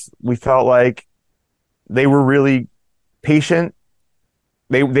because we felt like they were really patient.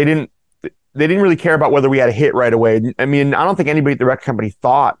 They didn't really care about whether we had a hit right away. I mean, I don't think anybody at the record company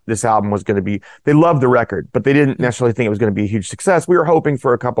thought this album was going to be. They loved the record, but they didn't necessarily think it was going to be a huge success. We were hoping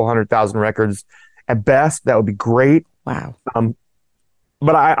for a couple 100,000 records at best. That would be great. Wow.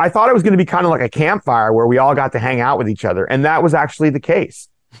 But I thought it was going to be kind of like a campfire where we all got to hang out with each other. And that was actually the case.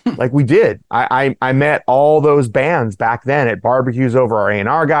 Like we did. I met all those bands back then at barbecues over our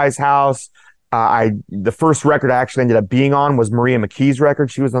A&R guy's house. The first record I actually ended up being on was Maria McKee's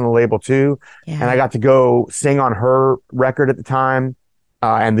record. She was on the label too. Yeah. And I got to go sing on her record at the time.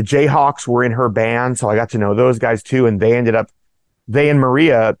 And the Jayhawks were in her band. So I got to know those guys too. And they and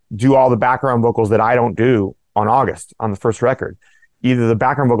Maria do all the background vocals that I don't do on August on the first record. Either the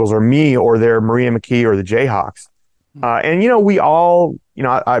background vocals are me or they're Maria McKee or the Jayhawks. And, we all,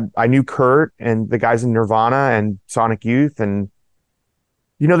 I knew Kurt and the guys in Nirvana and Sonic Youth, and,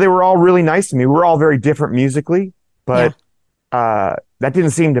 they were all really nice to me. We were all very different musically, but that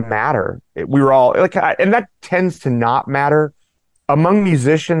didn't seem to matter. We were all like, and that tends to not matter. Among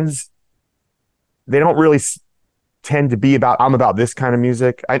musicians, they don't really tend to be about, I'm about this kind of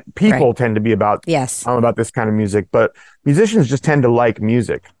music. People tend to be about, yes, I'm about this kind of music, but musicians just tend to like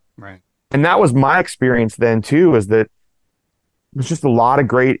music. Right. And that was my experience then too, is that there's just a lot of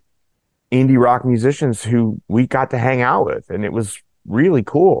great indie rock musicians who we got to hang out with, and it was really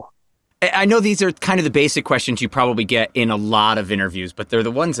cool. I know these are kind of the basic questions you probably get in a lot of interviews, but they're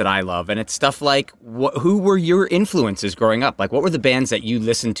the ones that I love. And it's stuff like, who were your influences growing up? Like, what were the bands that you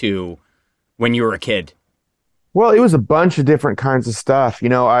listened to when you were a kid? Well, it was a bunch of different kinds of stuff.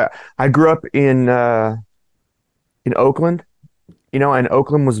 I grew up in Oakland, and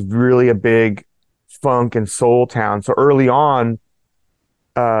Oakland was really a big funk and soul town. So early on,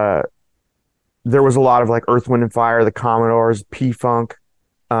 there was a lot of like Earth, Wind and Fire, the Commodores, P-Funk.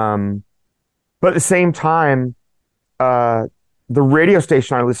 But at the same time, the radio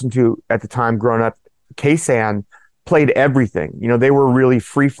station I listened to at the time growing up, KSAN, played everything. They were really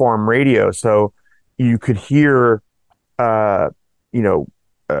freeform radio. So you could hear, the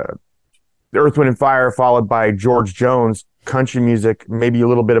Earth, Wind and Fire followed by George Jones, country music, maybe a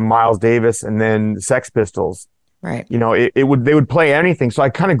little bit of Miles Davis, and then the Sex Pistols. Right. They would play anything. So I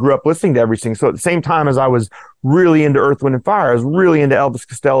kind of grew up listening to everything. So at the same time as I was really into Earth, Wind and Fire, I was really into Elvis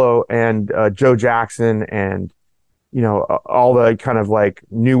Costello and Joe Jackson and, all the kind of like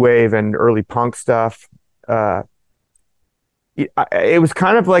new wave and early punk stuff. It was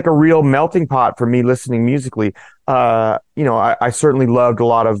kind of like a real melting pot for me listening musically. I certainly loved a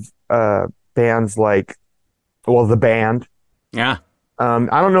lot of bands like, The Band. Yeah.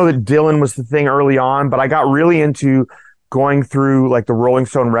 I don't know that Dylan was the thing early on, but I got really into going through like the Rolling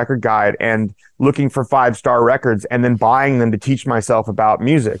Stone record guide and looking for 5-star records and then buying them to teach myself about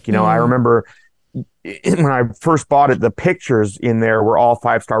music. I remember when I first bought it, the pictures in there were all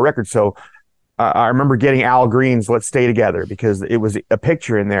 5-star records. So I remember getting Al Green's Let's Stay Together because it was a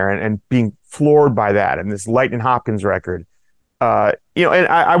picture in there and being floored by that, and this Lightning Hopkins record. And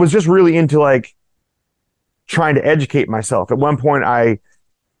I was just really into like trying to educate myself. At one point, I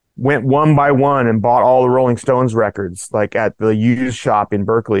went one by one and bought all the Rolling Stones records, like at the used shop in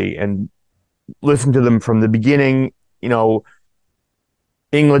Berkeley, and listened to them from the beginning,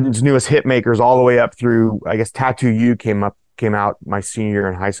 England's Newest Hitmakers all the way up through, I guess, Tattoo You came out my senior year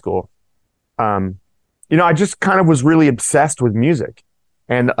in high school. I just kind of was really obsessed with music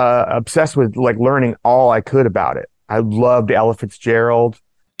and obsessed with like learning all I could about it. I loved Ella Fitzgerald.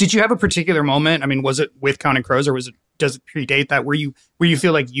 Did you have a particular moment? I mean, was it with Counting Crows, or does it predate that? Where you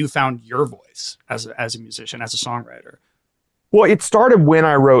feel like you found your voice as a musician, as a songwriter? Well, it started when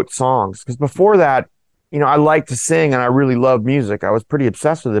I wrote songs, because before that, I liked to sing and I really loved music. I was pretty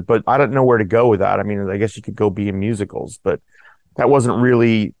obsessed with it, but I didn't know where to go with that. I mean, I guess you could go be in musicals, but that wasn't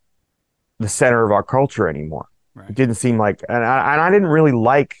really the center of our culture anymore. Right. It didn't seem like, and I didn't really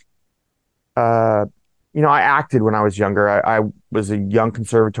like, I acted when I was younger. I was a young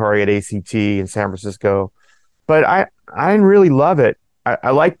conservatory at ACT in San Francisco, but I didn't really love it.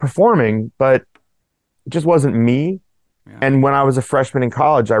 I liked performing, but it just wasn't me. Yeah. And when I was a freshman in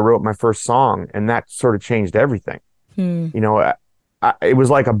college, I wrote my first song, and that sort of changed everything. It was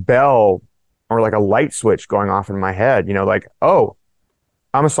like a bell or like a light switch going off in my head, like, oh,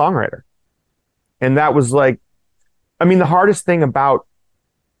 I'm a songwriter. And that was like, the hardest thing about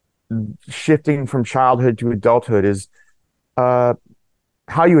shifting from childhood to adulthood is how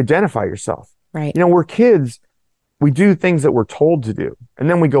you identify yourself. Right. We're kids. We do things that we're told to do, and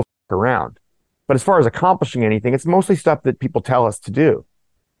then we go around. But as far as accomplishing anything, it's mostly stuff that people tell us to do.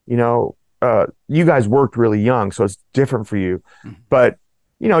 You guys worked really young, so it's different for you. Mm-hmm. But,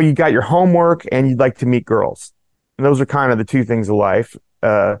 you got your homework and you'd like to meet girls. And those are kind of the two things of life.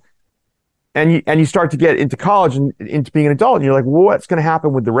 And you start to get into college and into being an adult, and you're like, well, what's going to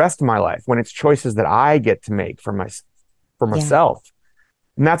happen with the rest of my life when it's choices that I get to make for myself?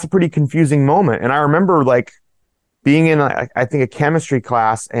 And that's a pretty confusing moment. And I remember like being in, I think, a chemistry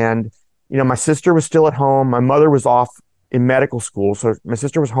class, and, you know, my sister was still at home. My mother was off in medical school. So my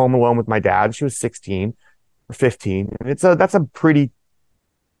sister was home alone with my dad. She was 16 or 15. And that's a pretty,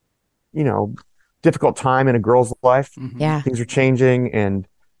 you know, difficult time in a girl's life. Yeah. Things are changing, and,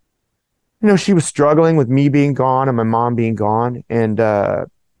 you know, she was struggling with me being gone and my mom being gone. And I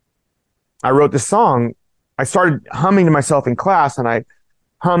wrote this song. I started humming to myself in class, and I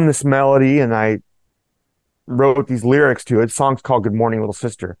hummed this melody, and I wrote these lyrics to it. The song's called Good Morning, Little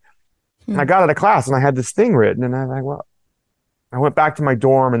Sister. And I got out of class, and I had this thing written, and I was like, well, I went back to my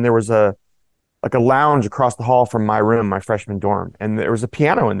dorm, and there was a lounge across the hall from my room, my freshman dorm. And there was a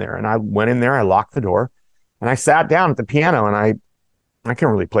piano in there. And I went in there, I locked the door, and I sat down at the piano, and I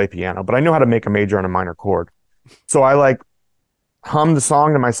can't really play piano, but I know how to make a major on a minor chord. So I like hummed the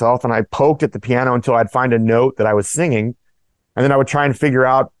song to myself, and I poked at the piano until I'd find a note that I was singing. And then I would try and figure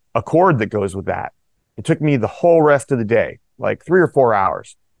out a chord that goes with that. It took me the whole rest of the day, like 3 or 4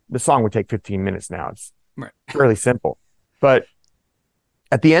 hours. The song would take 15 minutes now. It's fairly simple. But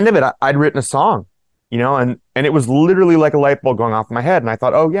at the end of it, I'd written a song, you know, and it was literally like a light bulb going off in my head. And I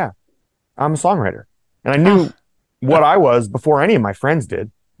thought, oh yeah, I'm a songwriter. And I knew what I was before any of my friends did.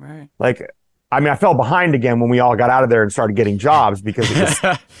 Right. Like, I mean, I fell behind again when we all got out of there and started getting jobs, because it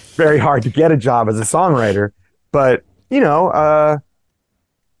was very hard to get a job as a songwriter. But, you know,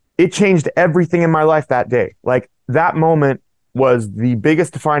 it changed everything in my life that day. Like, that moment was the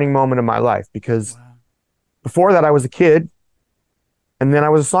biggest defining moment of my life, because before that I was a kid, and then I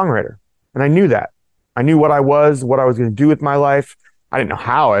was a songwriter, and I knew that. I knew what I was going to do with my life. I didn't know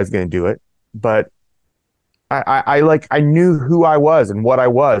how I was going to do it, but I knew who I was and what I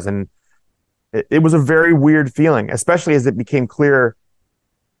was. And it was a very weird feeling, especially as it became clear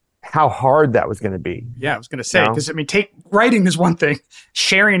how hard that was going to be. Yeah, I was going to say, because I mean, writing is one thing,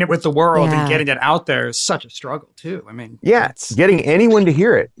 sharing it with the world and getting it out there is such a struggle too. I mean, getting anyone to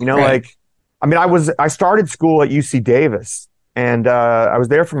hear it, you know, like, I mean, I started school at UC Davis, and I was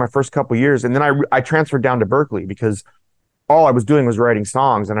there for my first couple of years, and then I transferred down to Berkeley, because all I was doing was writing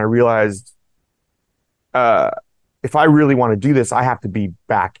songs, and I realized if I really want to do this, I have to be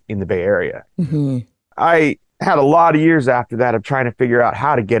back in the Bay Area. Mm-hmm. I had a lot of years after that of trying to figure out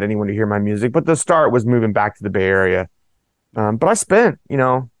how to get anyone to hear my music, but the start was moving back to the Bay Area. But I spent, you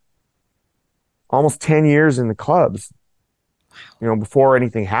know, almost 10 years in the clubs, you know, before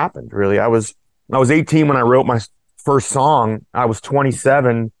anything happened, really. I was 18 when I wrote my first song. I was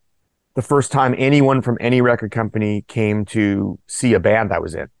 27 the first time anyone from any record company came to see a band I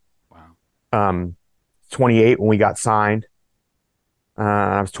was in. Wow. 28 when we got signed.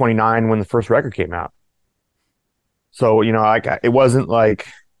 I was 29 when the first record came out. So, you know, it wasn't like,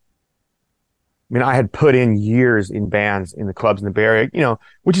 I mean, I had put in years in bands in the clubs in the Bay Area, you know,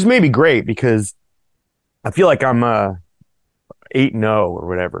 which is maybe great, because I feel like I'm 8-0 or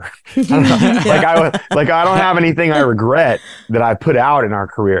whatever. I don't know. I don't have anything I regret that I put out in our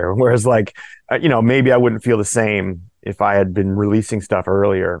career. Whereas, like, you know, maybe I wouldn't feel the same if I had been releasing stuff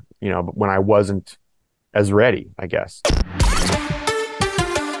earlier, you know, when I wasn't as ready, I guess.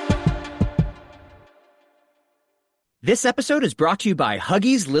 This episode is brought to you by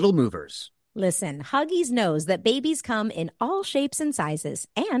Huggies Little Movers. Listen, Huggies knows that babies come in all shapes and sizes,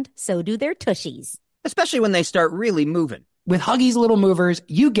 and so do their tushies. Especially when they start really moving. With Huggies Little Movers,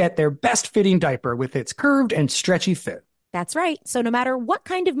 you get their best fitting diaper with its curved and stretchy fit. That's right. So no matter what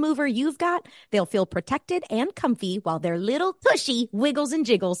kind of mover you've got, they'll feel protected and comfy while their little tushy wiggles and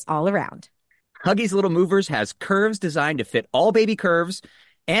jiggles all around. Huggies Little Movers has curves designed to fit all baby curves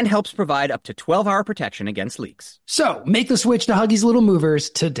and helps provide up to 12-hour protection against leaks. So make the switch to Huggies Little Movers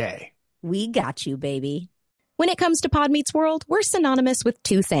today. We got you, baby. When it comes to Pod Meets World, we're synonymous with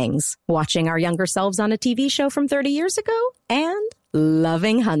two things: watching our younger selves on a TV show from 30 years ago and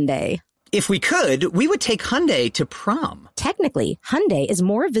loving Hyundai. If we could, we would take Hyundai to prom. Technically, Hyundai is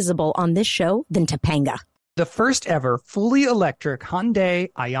more visible on this show than Topanga. The first ever fully electric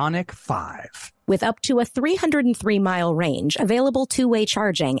Hyundai Ioniq 5. With up to a 303-mile range, available two-way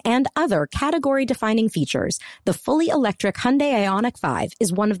charging, and other category-defining features, the fully electric Hyundai Ioniq 5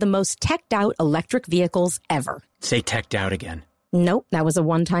 is one of the most teched-out electric vehicles ever. Say teched out again. Nope, that was a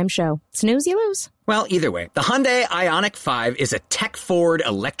one-time show. Snooze, you lose. Well, either way, the Hyundai Ioniq 5 is a tech-forward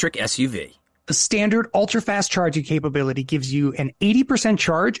electric SUV. The standard ultra-fast charging capability gives you an 80%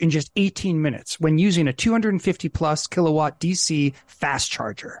 charge in just 18 minutes when using a 250-plus kilowatt DC fast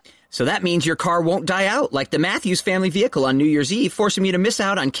charger. So that means your car won't die out like the Matthews family vehicle on New Year's Eve, forcing you to miss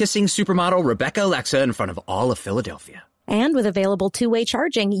out on kissing supermodel Rebecca Alexa in front of all of Philadelphia. And with available two-way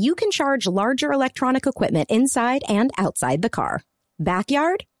charging, you can charge larger electronic equipment inside and outside the car.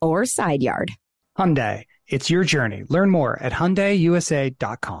 Backyard or side yard. Hyundai, it's your journey. Learn more at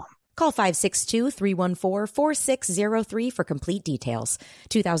HyundaiUSA.com. Call 562-314-4603 for complete details.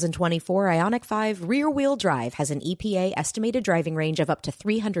 2024 Ioniq 5 rear-wheel drive has an EPA estimated driving range of up to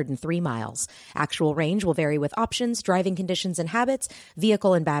 303 miles. Actual range will vary with options, driving conditions and habits,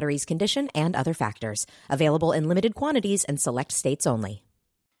 vehicle and batteries condition, and other factors. Available in limited quantities and select states only.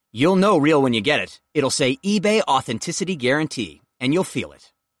 You'll know real when you get it. It'll say eBay Authenticity Guarantee, and you'll feel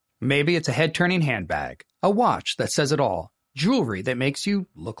it. Maybe it's a head-turning handbag, a watch that says it all, jewelry that makes you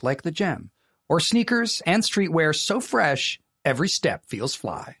look like the gem, or sneakers and streetwear so fresh, every step feels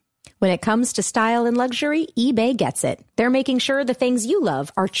fly. When it comes to style and luxury, eBay gets it. They're making sure the things you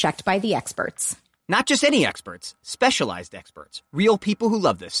love are checked by the experts. Not just any experts, specialized experts. Real people who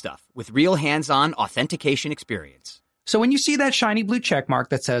love this stuff, with real hands-on authentication experience. So when you see that shiny blue check mark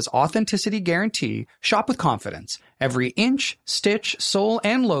that says Authenticity Guarantee, shop with confidence. Every inch, stitch, sole,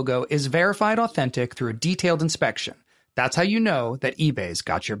 and logo is verified authentic through a detailed inspection. That's how you know that eBay's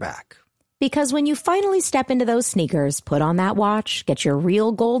got your back. Because when you finally step into those sneakers, put on that watch, get your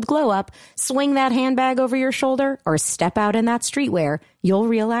real gold glow up, swing that handbag over your shoulder, or step out in that streetwear, you'll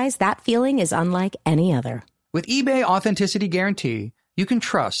realize that feeling is unlike any other. With eBay Authenticity Guarantee, you can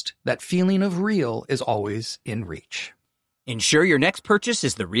trust that feeling of real is always in reach. Ensure your next purchase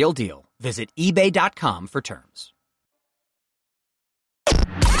is the real deal. Visit eBay.com for terms.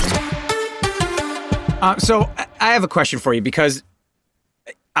 So I have a question for you, because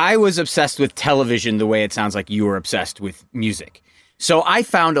I was obsessed with television the way it sounds like you were obsessed with music. So I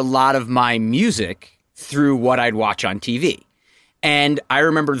found a lot of my music through what I'd watch on TV. And I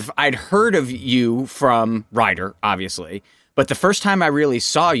remember I'd heard of you from Ryder, obviously, but the first time I really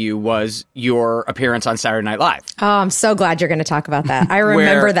saw you was your appearance on Saturday Night Live. Oh, I'm so glad you're going to talk about that. I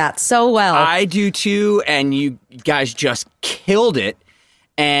remember that so well. I do too, and you guys just killed it.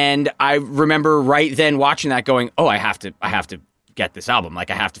 And I remember right then watching that going, oh, I have to get this album. Like,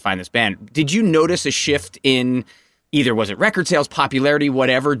 I have to find this band. Did you notice a shift in either, was it record sales, popularity,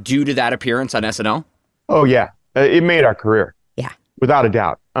 whatever, due to that appearance on SNL? Oh, yeah. It made our career. Yeah. Without a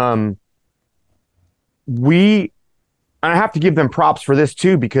doubt. And I have to give them props for this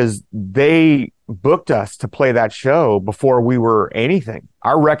too, because they booked us to play that show before we were anything.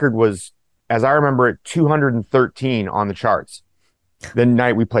 Our record was, as I remember it, 213 on the charts the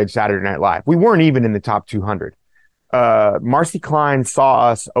night we played Saturday Night Live. We weren't even in the top 200. Marcy Klein saw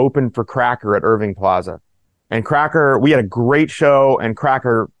us open for Cracker at Irving Plaza. And Cracker, we had a great show, and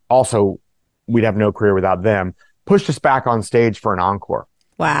Cracker also, we'd have no career without them, pushed us back on stage for an encore.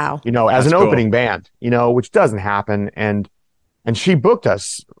 Wow. As an opening band, which doesn't happen. And she booked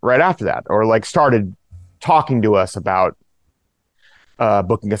us right after that, or like started talking to us about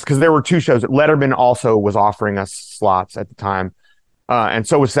booking us, because there were two shows. Letterman also was offering us slots at the time. And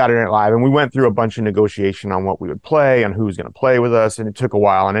so was Saturday Night Live. And we went through a bunch of negotiation on what we would play and who was going to play with us. And it took a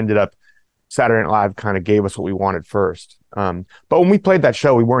while, and ended up Saturday Night Live kind of gave us what we wanted first. But when we played that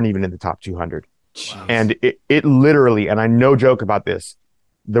show, we weren't even in the top 200. Jeez. And it literally, and I no joke about this,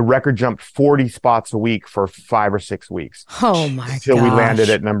 the record jumped 40 spots a week for 5 or 6 weeks. Oh my god! Until we landed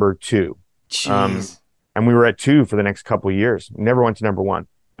at number 2. Jeez. And we were at 2 for the next couple of years. We never went to number 1.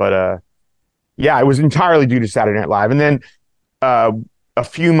 But yeah, it was entirely due to Saturday Night Live. And then a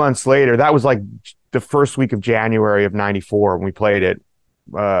few months later, that was like the first week of January of '94 when we played it.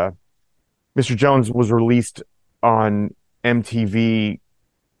 Mr. Jones was released on MTV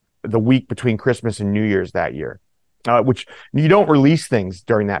the week between Christmas and New Year's that year. Which you don't release things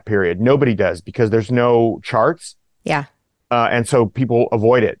during that period. Nobody does, because there's no charts. Yeah. And so people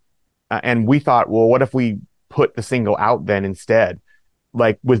avoid it. And we thought, well, what if we put the single out then instead?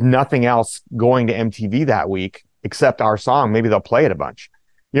 Like, with nothing else going to MTV that week except our song, maybe they'll play it a bunch.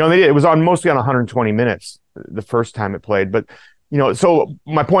 They did. It was mostly on 120 minutes the first time it played. But, so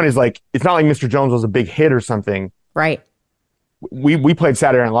my point is, like, it's not like Mr. Jones was a big hit or something. Right. We played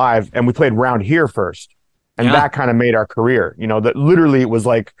Saturday Night Live, and we played Round Here first. And that kind of made our career, that literally it was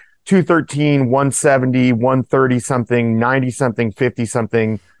like 213, 170, 130 something, 90 something, 50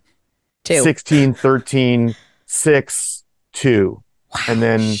 something, 16, 13, 6, 2. Wow, and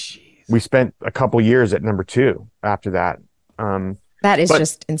then we spent a couple years at number 2 after that. That is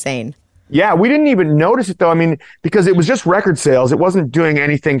just insane. Yeah, we didn't even notice it though. I mean, because it was just record sales. It wasn't doing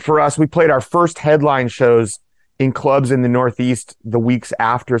anything for us. We played our first headline shows in clubs in the Northeast the weeks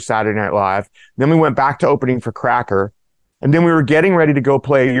after Saturday Night Live. Then we went back to opening for Cracker. And then we were getting ready to go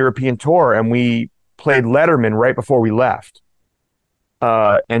play a European tour, and we played Letterman right before we left.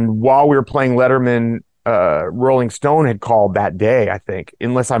 And while we were playing Letterman, Rolling Stone had called that day, I think,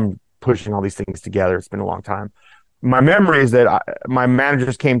 unless I'm pushing all these things together. It's been a long time. My memory is that my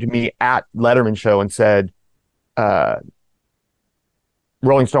managers came to me at Letterman show and said,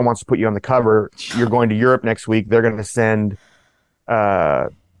 Rolling Stone wants to put you on the cover. You're going to Europe next week. They're going to send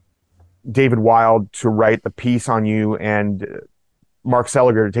David Wild to write the piece on you and Mark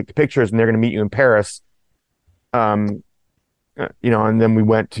Seliger to take the pictures, and they're going to meet you in Paris. And then we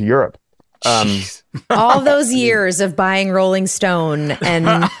went to Europe. All those years of buying Rolling Stone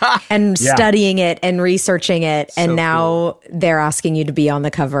and studying it and researching it, and now they're asking you to be on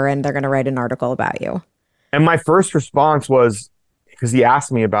the cover, and they're going to write an article about you. And my first response was, because he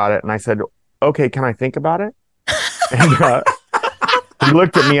asked me about it, and I said, "Okay, can I think about it?" And he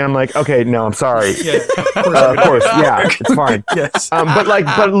looked at me, and I'm like, "Okay, no, I'm sorry. Of course, yeah, it's fine." Yes.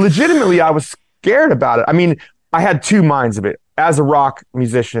 But legitimately, I was scared about it. I mean, I had two minds of it. As a rock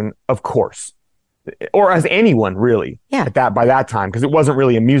musician, of course, or as anyone really, by that time, because it wasn't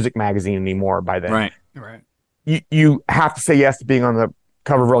really a music magazine anymore by then. Right. You have to say yes to being on the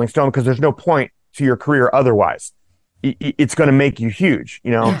cover of Rolling Stone because there's no point to your career otherwise. It's going to make you huge,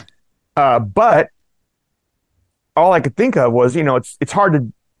 you know. But all I could think of was, it's hard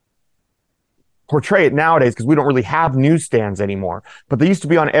to portray it nowadays because we don't really have newsstands anymore. But they used to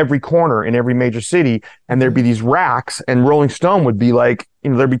be on every corner in every major city, and there'd be these racks, and Rolling Stone would be like,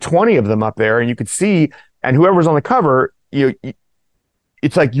 there'd be 20 of them up there, and you could see, and whoever's on the cover,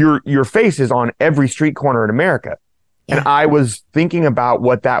 it's like your face is on every street corner in America. Yeah. And I was thinking about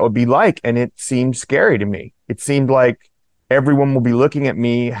what that would be like, and it seemed scary to me. It seemed like everyone will be looking at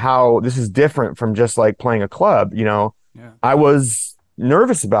me, how this is different from just like playing a club, I was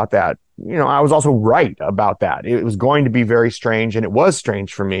nervous about that. I was also right about that. It was going to be very strange, and it was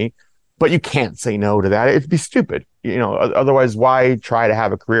strange for me, but you can't say no to that. It'd be stupid. Otherwise, why try to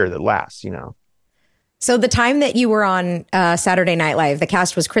have a career that lasts, So the time that you were on Saturday Night Live, the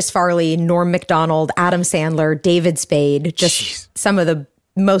cast was Chris Farley, Norm Macdonald, Adam Sandler, David Spade, just some of the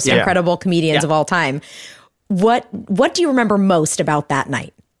most incredible comedians of all time. What do you remember most about that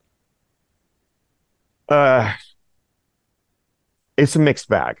night? It's a mixed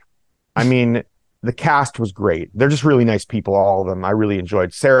bag. I mean, the cast was great. They're just really nice people, all of them. I really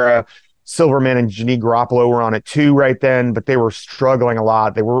enjoyed. Sarah Silverman and Janine Garoppolo were on it too right then, but they were struggling a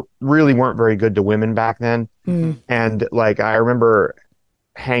lot. They weren't very good to women back then. And I remember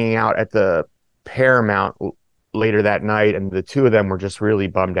hanging out at the Paramount later that night, and the two of them were just really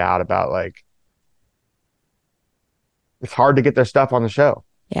bummed out about it's hard to get their stuff on the show.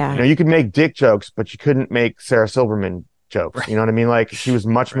 Yeah. You could make dick jokes, but you couldn't make Sarah Silverman jokes. Right. You know what I mean? She was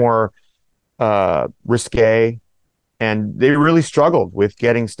much more risque, and they really struggled with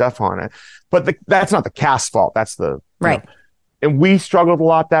getting stuff on it. But that's not the cast's fault. That's the right. And we struggled a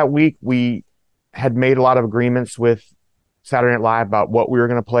lot that week. We had made a lot of agreements with Saturday Night Live about what we were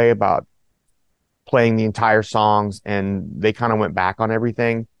going to play, about playing the entire songs, and they kind of went back on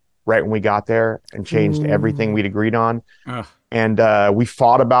everything right when we got there and changed everything we'd agreed on. And we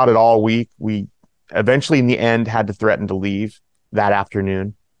fought about it all week. We eventually, in the end, had to threaten to leave that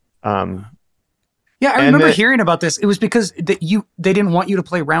afternoon. I remember hearing about this. It was because they didn't want you to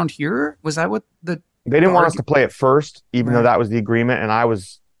play Round Here. Was that what they didn't want us to play it first, even though that was the agreement. And I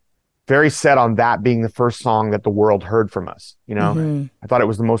was very set on that being the first song that the world heard from us. I thought it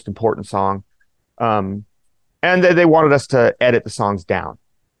was the most important song. And they wanted us to edit the songs down,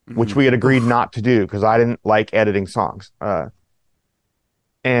 which we had agreed not to do because I didn't like editing songs.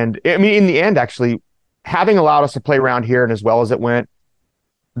 And I mean, in the end, actually, having allowed us to play Round Here and as well as it went,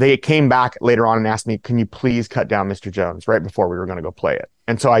 they came back later on and asked me, "Can you please cut down Mr. Jones?" right before we were going to go play it.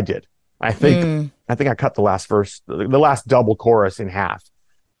 And so I did. I think I cut the last verse, the last double chorus in half.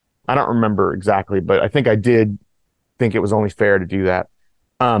 I don't remember exactly, but I think I did think it was only fair to do that.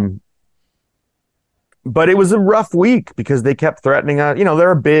 But it was a rough week because they kept threatening us.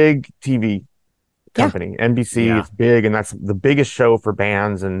 They're a big TV company. NBC, it's big, and that's the biggest show for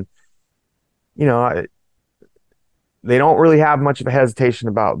bands. And, they don't really have much of a hesitation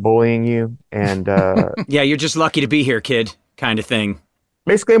about bullying you. And yeah, you're just lucky to be here, kid, kind of thing.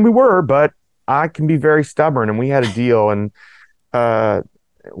 Basically, and we were, but I can be very stubborn, and we had a deal, and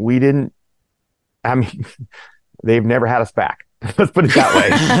we didn't. I mean, they've never had us back. Let's put it that way.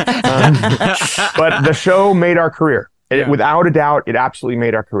 But the show made our career. Without a doubt, it absolutely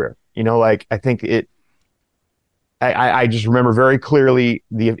made our career. I think it. I just remember very clearly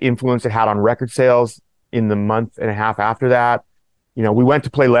the influence it had on record sales in the month and a half after that. We went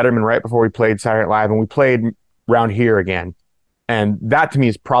to play Letterman right before we played Saturday Night Live, and we played around here again. And that to me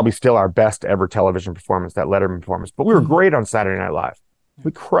is probably still our best ever television performance, that Letterman performance. But we were great on Saturday Night Live.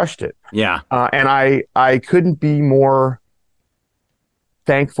 We crushed it. Yeah. And I couldn't be more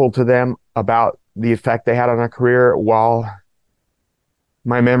thankful to them about the effect they had on our career, while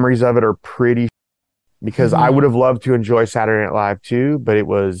my memories of it are pretty, because I would have loved to enjoy Saturday Night Live too, but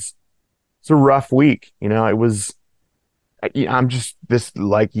it's a rough week. You know, I'm just this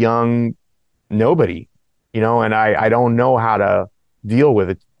like young nobody, you know, and I don't know how to deal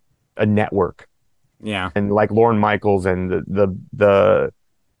with a network. Yeah. And like Lorne Michaels and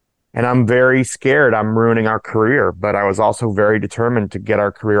and I'm very scared I'm ruining our career, but I was also very determined to get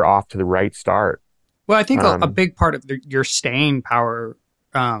our career off to the right start. Well, I think a big part of your staying power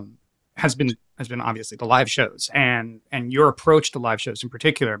has been obviously the live shows and your approach to live shows in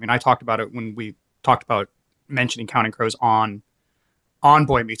particular. I mean, I talked about it when we talked about mentioning Counting Crows on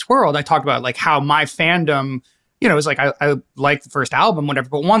Boy Meets World. I talked about like how my fandom, you know, it was like I liked the first album, whatever.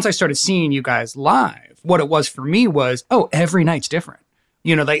 But once I started seeing you guys live, what it was for me was, oh, every night's different.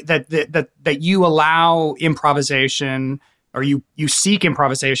 You know, that you allow improvisation, or you seek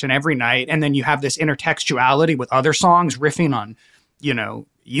improvisation every night, and then you have this intertextuality with other songs riffing on, you know,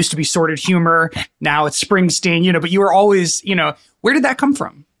 used to be Sordid Humor, now it's Springsteen, you know, but you were always, you know, where did that come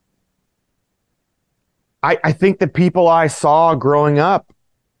from? I think the people I saw growing up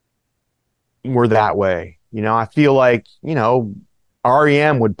were that way. You know, I feel like, you know,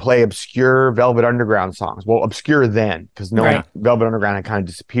 REM would play obscure Velvet Underground songs. Well, obscure then, because Velvet Underground had kind of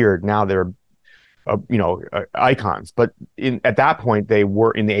disappeared. Now they're, icons. But at that point, they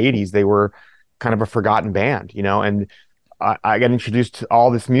were in the 80s, they were kind of a forgotten band, you know, and I got introduced to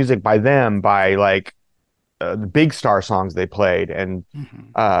all this music by them, by like the Big Star songs they played. And,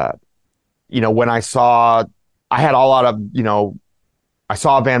 you know, when I saw Van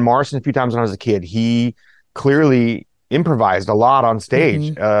Morrison a few times when I was a kid. He clearly improvised a lot on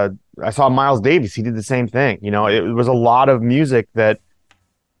stage. I saw Miles Davis. He did the same thing. You know, it was a lot of music that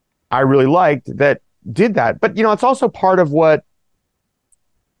I really liked that did that. But, you know, it's also part of what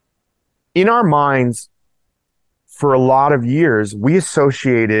in our minds for a lot of years, we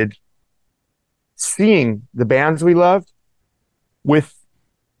associated seeing the bands we loved with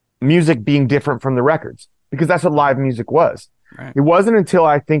music being different from the records, because that's what live music was. Right. It wasn't until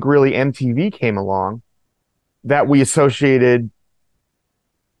I think really MTV came along that we associated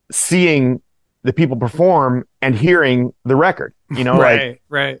seeing the people perform and hearing the record, you know, right.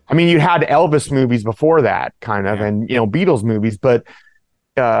 I mean, you had Elvis movies before that kind of, and, you know, Beatles movies, but,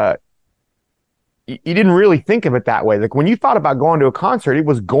 you didn't really think of it that way. Like when you thought about going to a concert, it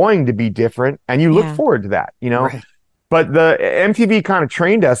was going to be different and you look forward to that, you know, but the MTV kind of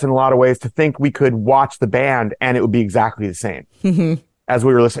trained us in a lot of ways to think we could watch the band and it would be exactly the same as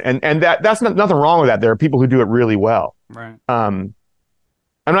we were listening. And that's nothing wrong with that. There are people who do it really well. Right. I mean,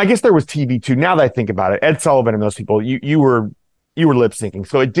 I guess there was TV too. Now that I think about it, Ed Sullivan and those people, you were lip syncing,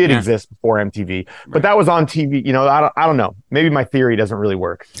 so it did exist before MTV. But that was on TV. You know, I don't know. Maybe my theory doesn't really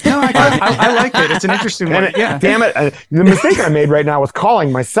work. No, I like it. It's an interesting one. Yeah. Damn it! The mistake I made right now was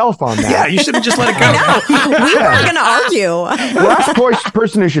calling myself on that. Yeah, you should have just let it go. We weren't going to argue. The last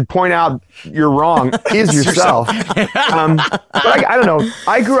person who should point out you're wrong is yourself. But I don't know.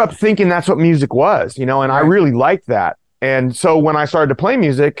 I grew up thinking that's what music was, you know, and I really liked that. And so when I started to play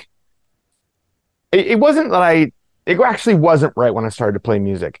music, it wasn't that it actually wasn't right when I started to play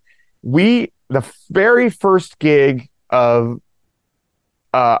music. The very first gig of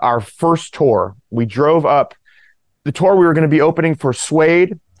our first tour, we drove up the tour. We were going to be opening for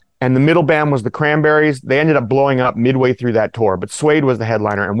Suede, and the middle band was the Cranberries. They ended up blowing up midway through that tour, but Suede was the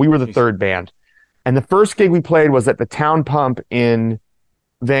headliner, and we were the third band. And the first gig we played was at the Town Pump in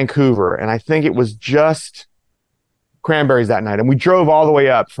Vancouver, and I think it was just Cranberries that night. And we drove all the way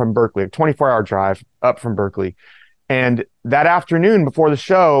up from Berkeley, a 24-hour drive up from Berkeley. And that afternoon before the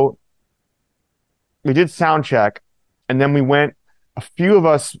show, we did sound check, and then a few of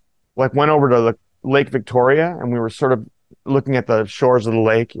us went over to Lake Victoria, and we were sort of looking at the shores of the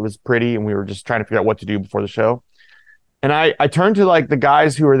lake. It was pretty, and we were just trying to figure out what to do before the show. And I turned to the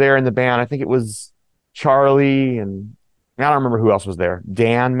guys who were there in the band. I think it was Charlie, and I don't remember who else was there.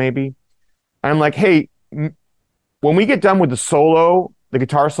 Dan, maybe. And I'm like, hey, when we get done with the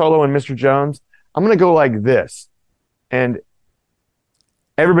guitar solo in Mr. Jones, I'm going to go like this. And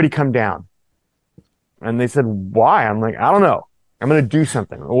everybody come down. And they said, why? I'm like, I don't know. I'm going to do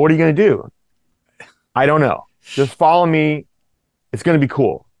something. Well, what are you going to do? I don't know. Just follow me. It's going to be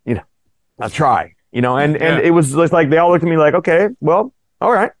cool. You know, I'll try, you know, and it was like, they all looked at me like, okay, well,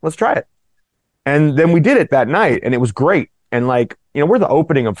 all right, let's try it. And then we did it that night, and it was great. And we're the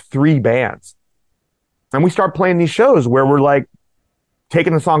opening of 3 bands. And we start playing these shows where we're like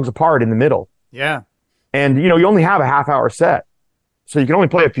taking the songs apart in the middle. Yeah. And, you only have a half-hour set. So you can only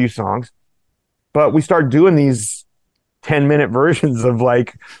play a few songs. But we start doing these 10-minute versions of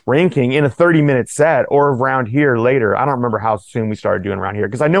like Ranking in a 30-minute set, or Around Here later. I don't remember how soon we started doing Around Here,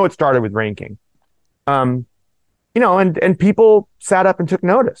 because I know it started with Ranking. And people sat up and took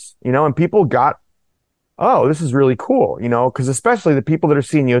notice, and people got, oh, this is really cool, because especially the people that are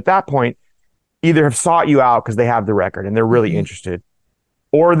seeing you at that point either have sought you out because they have the record and they're really interested,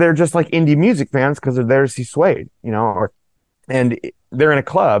 or they're just like indie music fans because they're there to see Suede, and they're in a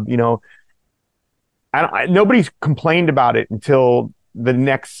club, nobody's complained about it until the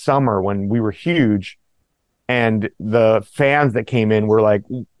next summer when we were huge, and the fans that came in were like,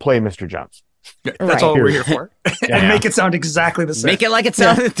 play Mr. Jones. That's all we're here for. And make it sound exactly the same. Make it like it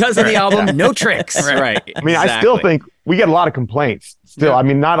does on the album. No tricks. Right. I mean, I still think we get a lot of complaints still. I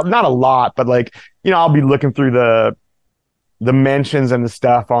mean, not a lot, but like, I'll be looking through the mentions and the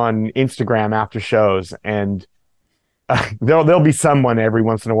stuff on Instagram after shows, and there'll be someone every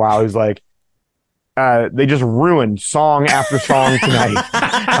once in a while who's like, they just ruined song after song tonight.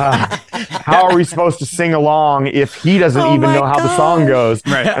 How are we supposed to sing along if he doesn't even know how the song goes?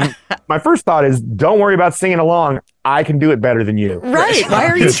 Right. And my first thought is, don't worry about singing along. I can do it better than you. Right. Why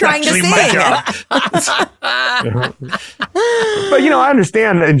are you trying to sing? But, I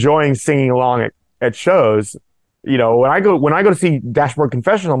understand enjoying singing along at shows. When I go to see Dashboard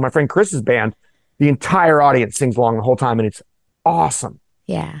Confessional, my friend Chris's band, the entire audience sings along the whole time, and it's awesome.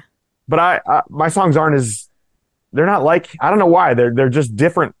 Yeah. But my songs they're not like, I don't know why. They're just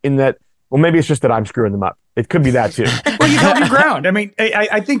different in that, well, maybe it's just that I'm screwing them up. It could be that too. Well, you've held your ground. I mean,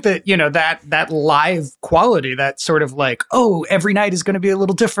 I think that, that live quality, that sort of like, oh, every night is going to be a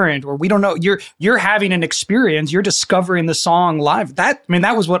little different, or we don't know. You're having an experience. You're discovering the song live. That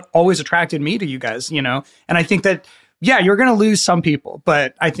was what always attracted me to you guys, And I think that, yeah, you're going to lose some people,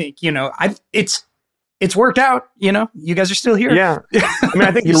 but I think, it's worked out, you guys are still here. Yeah. I mean,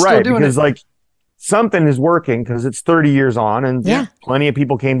 I think you're right, because like something is working, because it's 30 years on, and plenty of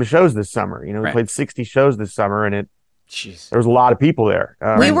people came to shows this summer. We played 60 shows this summer, and there was a lot of people there.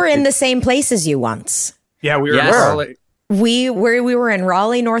 We were in the same place as you once. Yeah, we were in Raleigh. We were in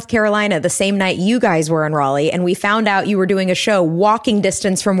Raleigh, North Carolina, the same night you guys were in Raleigh, and we found out you were doing a show walking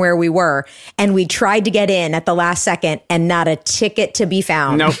distance from where we were, and we tried to get in at the last second, and not a ticket to be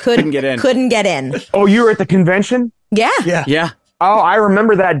found. No, couldn't get in. Couldn't get in. Oh, you were at the convention? Yeah. Yeah. Oh, I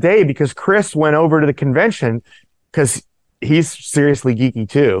remember that day, because Chris went over to the convention because he's seriously geeky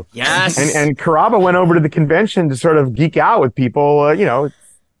too. Yes. And Caraba went over to the convention to sort of geek out with people,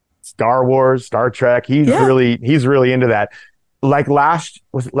 Star Wars, Star Trek. He's really into that. Like last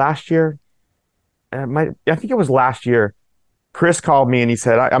year? I think it was last year. Chris called me and he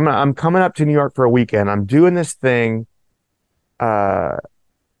said, I'm coming up to New York for a weekend. I'm doing this thing. I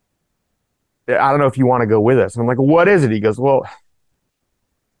don't know if you want to go with us. And I'm like, what is it? He goes, well,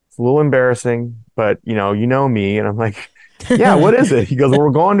 it's a little embarrassing, but you know me. And I'm like, yeah, what is it? He goes, well, we're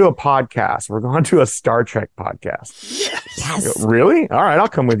going to a podcast. We're going to a Star Trek podcast. Yes. Go, really? All right, I'll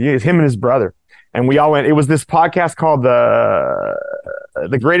come with you. It's him and his brother. And we all went. It was this podcast called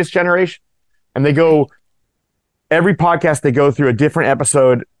The Greatest Generation. And every podcast they go through a different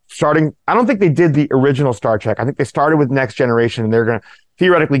episode starting. I don't think they did the original Star Trek. I think they started with Next Generation, and they're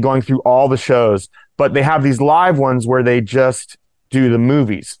theoretically going through all the shows, but they have these live ones where they just do the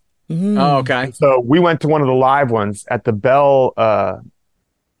movies. Oh, okay. So we went to one of the live ones at the Bell.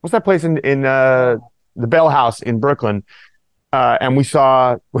 What's that place in the Bell House in Brooklyn? And we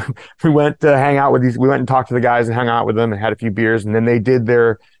went to hang out with we went and talked to the guys and hung out with them and had a few beers. And then they did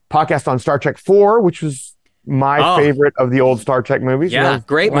their podcast on Star Trek 4, which was my favorite of the old Star Trek movies. Yeah,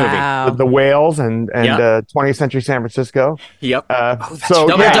 great movie. The whales and 20th Century San Francisco. Yep. So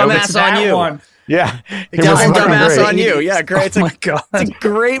double dumbass on you. One. Yeah. Double dumbass on you. Yeah, great. Oh my God. It's a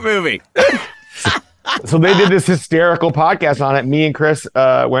great movie. So they did this hysterical podcast on it. Me and Chris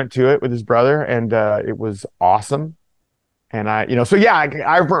went to it with his brother, and it was awesome. And I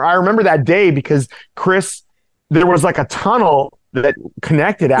remember that day because Chris, there was like a tunnel that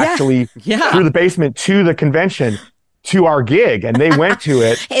connected actually through the basement to the convention, to our gig, and they went to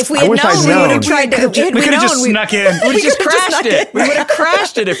it. If we had known, we would have tried to. We could have just snuck in. We would have just crashed it. We would have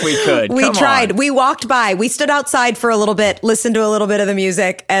crashed it if we could. We tried. We walked by. We stood outside for a little bit, listened to a little bit of the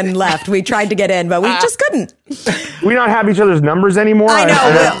music, and left. We tried to get in, but we just couldn't. We don't have each other's numbers anymore. I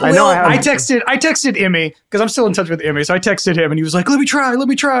know. I texted Immy because I'm still in touch with Immy, so I texted him, and he was like, "Let me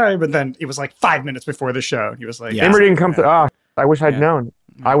try." But then it was like 5 minutes before the show. He was like, "Immy didn't come to." Oh, I wish I'd known.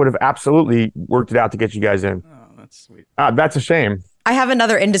 I would have absolutely worked it out to get you guys in. Sweet. That's a shame. I have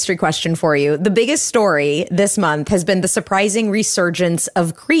another industry question for you. The biggest story this month has been the surprising resurgence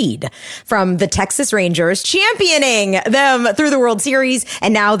of Creed, from the Texas Rangers championing them through the World Series.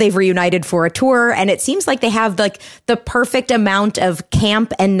 And now they've reunited for a tour. And it seems like they have like the perfect amount of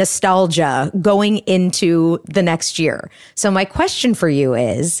camp and nostalgia going into the next year. So my question for you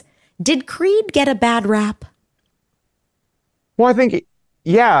is, did Creed get a bad rap? Well, I think,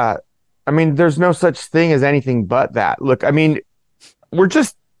 yeah. I mean, there's no such thing as anything but that. Look, I mean,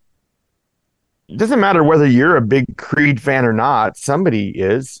 it doesn't matter whether you're a big Creed fan or not, somebody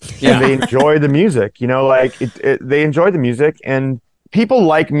is, and they enjoy the music, like they enjoy the music, and people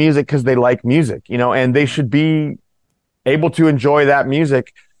like music because they like music, and they should be able to enjoy that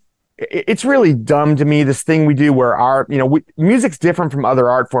music. It's really dumb to me, this thing we do where music's different from other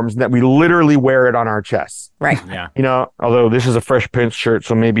art forms in that we literally wear it on our chests. Right. Yeah. Although this is a Fresh Prince shirt,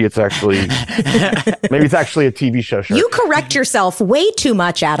 so maybe it's actually a TV show shirt. You correct yourself way too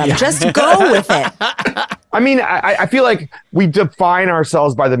much, Adam. Yeah. Just go with it. I mean, I feel like we define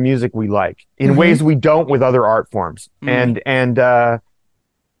ourselves by the music we like in ways we don't with other art forms. And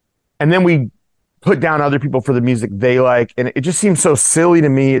then we put down other people for the music they like, and it just seems so silly to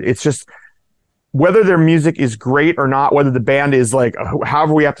me. It's just, whether their music is great or not, whether the band is like,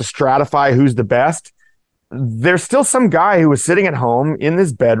 however we have to stratify who's the best, there's still some guy who was sitting at home in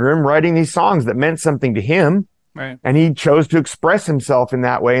this bedroom writing these songs that meant something to him, right? And he chose to express himself in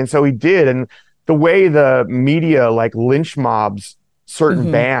that way, and so he did. And the way the media like lynch mobs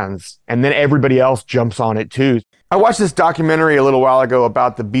certain bands, and then everybody else jumps on it too. I watched this documentary a little while ago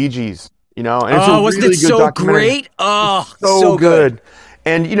about the Bee Gees, and it's a wasn't really it good so documentary. great? Oh, so good.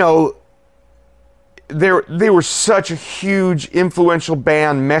 And they were such a huge influential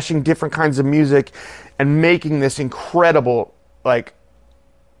band, meshing different kinds of music and making this incredible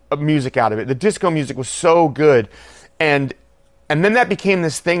music out of it. The disco music was so good, and then that became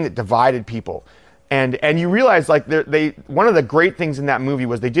this thing that divided people. And you realize one of the great things in that movie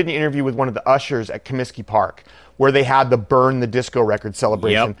was they did an interview with one of the ushers at Comiskey Park, where they had the Burn the Disco record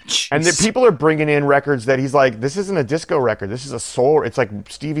celebration. Yep. And the people are bringing in records that he's like, this isn't a disco record, this is a soul. It's like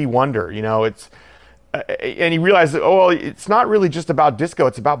Stevie Wonder, it's. And he realized that, it's not really just about disco,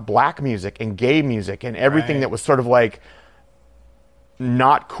 it's about black music and gay music and everything that was sort of like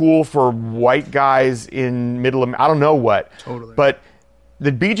not cool for white guys in middle of, I don't know what. Totally. But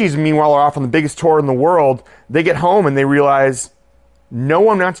the Bee Gees, meanwhile, are off on the biggest tour in the world. They get home and they realize no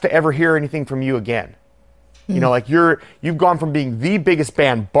one wants to ever hear anything from you again. You've gone from being the biggest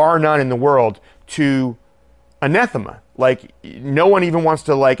band, bar none, in the world, to anathema. Like, no one even wants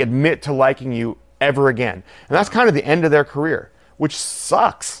to admit to liking you ever again. And that's kind of the end of their career, which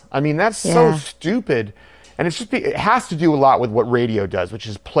sucks. I mean, that's so stupid. And it has to do a lot with what radio does, which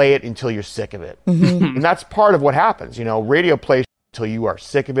is play it until you're sick of it. And that's part of what happens. Radio plays until you are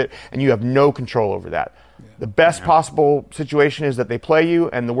sick of it, and you have no control over that. The best possible situation is that they play you,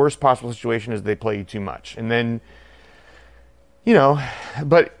 and the worst possible situation is they play you too much. And then,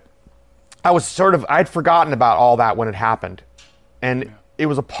 but I'd forgotten about all that when it happened. And it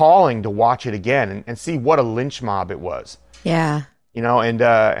was appalling to watch it again and see what a lynch mob it was. Yeah. And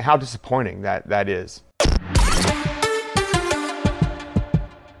how disappointing that is.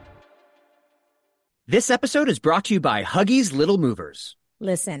 This episode is brought to you by Huggies Little Movers.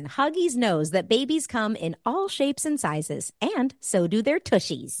 Listen, Huggies knows that babies come in all shapes and sizes, and so do their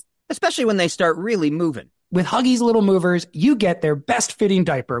tushies. Especially when they start really moving. With Huggies Little Movers, you get their best fitting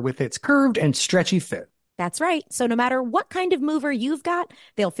diaper with its curved and stretchy fit. That's right. So no matter what kind of mover you've got,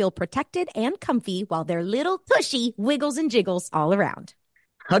 they'll feel protected and comfy while their little tushy wiggles and jiggles all around.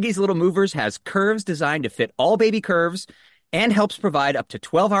 Huggies Little Movers has curves designed to fit all baby curves and helps provide up to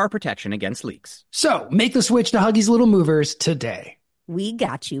 12-hour protection against leaks. So make the switch to Huggies Little Movers today. We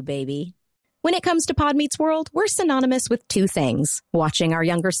got you, baby. When it comes to Pod Meets World, we're synonymous with two things: watching our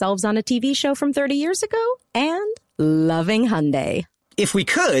younger selves on a TV show from 30 years ago and loving Hyundai. If we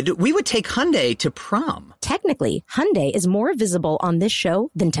could, we would take Hyundai to prom. Technically, Hyundai is more visible on this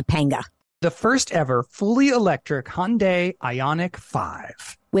show than Topanga. The first ever fully electric Hyundai Ioniq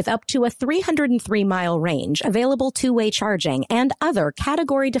 5. With up to a 303-mile range, available two-way charging, and other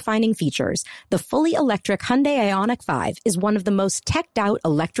category-defining features, the fully electric Hyundai Ioniq 5 is one of the most teched-out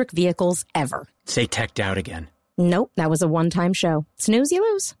electric vehicles ever. Say teched out again. Nope, that was a one-time show. Snooze, you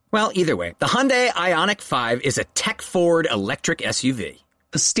lose. Well, either way, the Hyundai Ioniq 5 is a tech-forward electric SUV.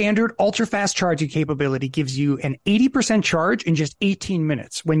 The standard ultra-fast charging capability gives you an 80% charge in just 18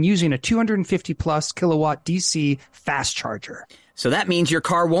 minutes when using a 250-plus kilowatt DC fast charger. So that means your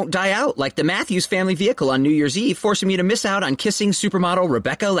car won't die out like the Matthews family vehicle on New Year's Eve, forcing you to miss out on kissing supermodel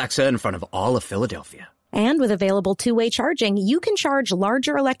Rebecca Alexa in front of all of Philadelphia. And with available two-way charging, you can charge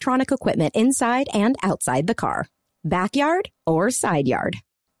larger electronic equipment inside and outside the car. Backyard or side yard.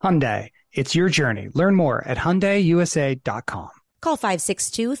 Hyundai, it's your journey. Learn more at HyundaiUSA.com. Call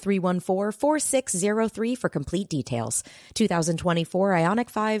 562-314-4603 for complete details. 2024 Ioniq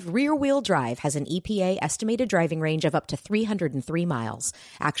 5 rear-wheel drive has an EPA estimated driving range of up to 303 miles.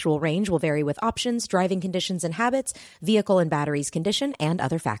 Actual range will vary with options, driving conditions and habits, vehicle and batteries condition, and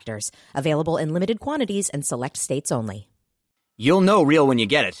other factors. Available in limited quantities and select states only. You'll know real when you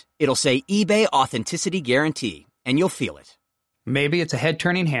get it. It'll say eBay Authenticity Guarantee, and you'll feel it. Maybe it's a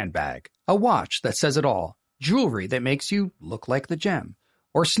head-turning handbag, a watch that says it all, jewelry that makes you look like the gem,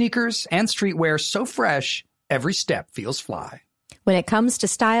 or sneakers and streetwear so fresh, every step feels fly. When it comes to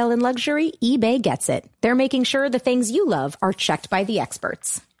style and luxury, eBay gets it. They're making sure the things you love are checked by the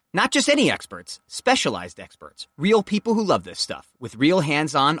experts. Not just any experts, specialized experts. Real people who love this stuff, with real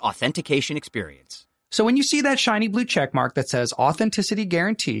hands-on authentication experience. So when you see that shiny blue check mark that says Authenticity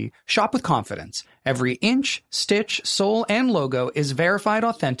Guarantee, shop with confidence. Every inch, stitch, sole, and logo is verified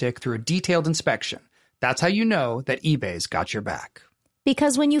authentic through a detailed inspection. That's how you know that eBay's got your back.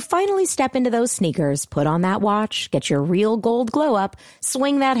 Because when you finally step into those sneakers, put on that watch, get your real gold glow up,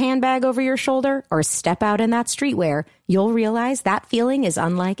 swing that handbag over your shoulder, or step out in that streetwear, you'll realize that feeling is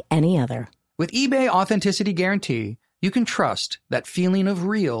unlike any other. With eBay Authenticity Guarantee, you can trust that feeling of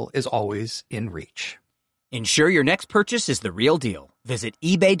real is always in reach. Ensure your next purchase is the real deal. Visit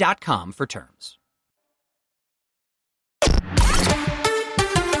eBay.com for terms.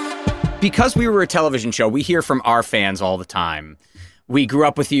 Because we were a television show, we hear from our fans all the time. We grew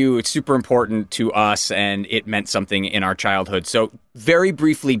up with you. It's super important to us, and it meant something in our childhood. So very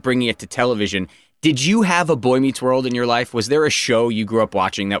briefly bringing it to television, did you have a Boy Meets World in your life? Was there a show you grew up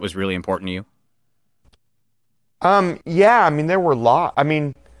watching that was really important to you? Yeah, I mean, there were a lot. I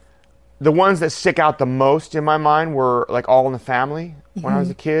mean, the ones that stick out the most in my mind were like All in the Family. When I was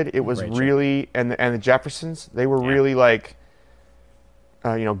a kid, it was really, and the Jeffersons, they were really like,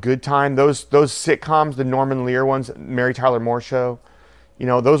 Good Time. Those sitcoms, the Norman Lear ones, Mary Tyler Moore Show,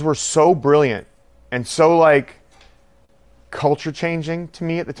 those were so brilliant and so like culture changing to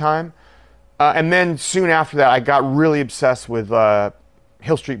me at the time. And then soon after that, I got really obsessed with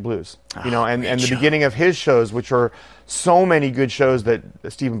Hill Street Blues, and the beginning of his shows, which are so many good shows that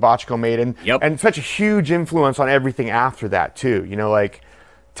Stephen Bochco made, and such a huge influence on everything after that too. Like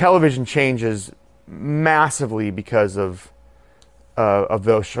television changes massively because of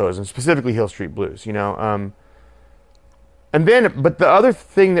those shows, and specifically Hill Street Blues. But the other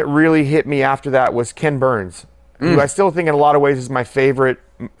thing that really hit me after that was Ken Burns, who I still think in a lot of ways is my favorite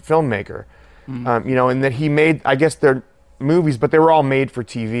filmmaker. And that he made, I guess they're movies, but they were all made for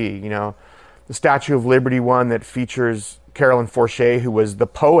TV. The Statue of Liberty one that features Carolyn Forche, who was the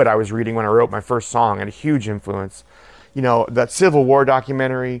poet I was reading when I wrote my first song, and a huge influence. That Civil War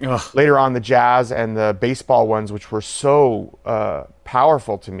documentary, later on the jazz and the baseball ones, which were so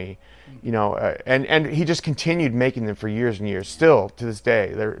powerful to me, and he just continued making them for years and years, still to this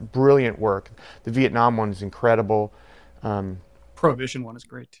day. They're brilliant work. The Vietnam one is incredible. Prohibition one is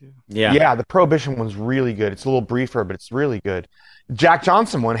great too. Yeah, the Prohibition one's really good. It's a little briefer, but it's really good. Jack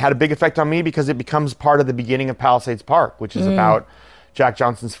Johnson one had a big effect on me because it becomes part of the beginning of Palisades Park, which is about Jack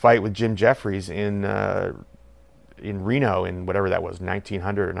Johnson's fight with Jim Jeffries in Reno in whatever that was,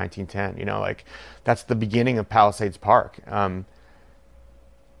 1900 or 1910. That's the beginning of Palisades Park.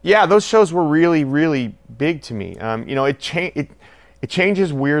 Those shows were really, really big to me. It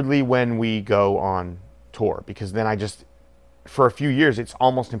changes weirdly when we go on tour, because then for a few years, it's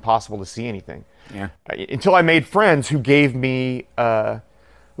almost impossible to see anything. Yeah. Until I made friends who gave me,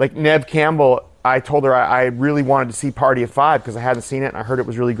 like Neve Campbell. I told her I really wanted to see Party of Five because I hadn't seen it and I heard it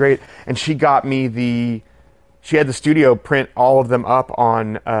was really great. And she got me she had the studio print all of them up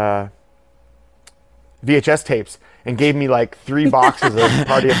on VHS tapes and gave me like 3 boxes of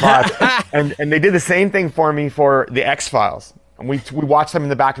Party of Five. And they did the same thing for me for the X-Files. And we watched them in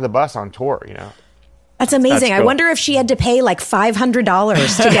the back of the bus on tour, That's amazing. That's cool. I wonder if she had to pay like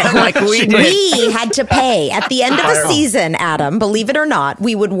 $500 to get like we had to pay at the end of the season, Adam, believe it or not.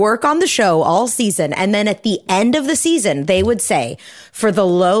 We would work on the show all season. And then at the end of the season, they would say, for the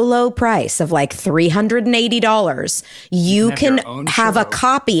low price of like $380, you can have a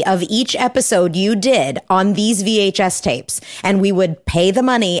copy of each episode you did on these VHS tapes. And we would pay the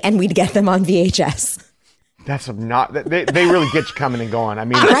money and we'd get them on VHS. They really get you coming and going. I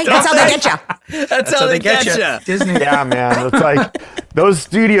mean, right? That's how they get you. That's how they get you. Disney. Yeah, man. It's like those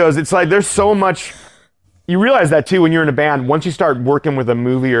studios. It's like there's so much You realize that too when you're in a band. Once you start working with a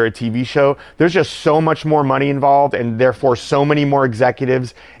movie or a TV show, there's just so much more money involved, and therefore so many more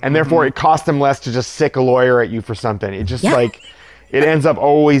executives, and therefore it costs them less to just sick a lawyer at you for something. It just like, it ends up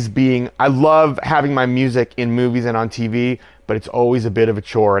always being, I love having my music in movies and on TV, but it's always a bit of a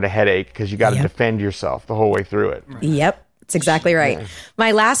chore and a headache because you got to defend yourself the whole way through it. Yep. That's exactly right. Yeah.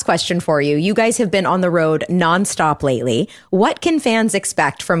 My last question for you. You guys have been on the road nonstop lately. What can fans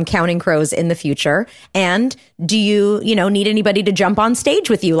expect from Counting Crows in the future? And do you need anybody to jump on stage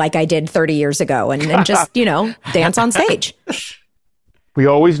with you like I did 30 years ago and just, dance on stage? We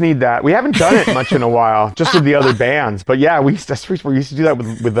always need that. We haven't done it much in a while, just with the other bands. But yeah, we used to do that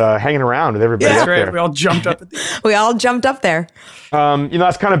with hanging around with everybody up there. We all jumped up. We all jumped up there.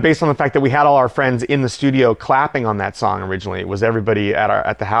 That's kind of based on the fact that we had all our friends in the studio clapping on that song originally. It was everybody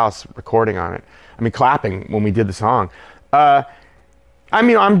at the house recording on it. I mean, clapping when we did the song.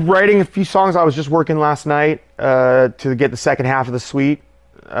 I'm writing a few songs. I was just working last night to get the second half of the suite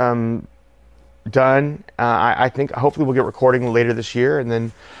done. I think hopefully we'll get recording later this year, and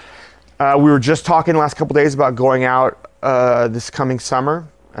then we were just talking the last couple days about going out this coming summer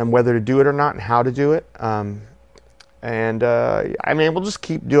and whether to do it or not and how to do it. We'll just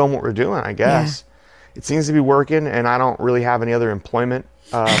keep doing what we're doing, I guess. Yeah. It seems to be working, and I don't really have any other employment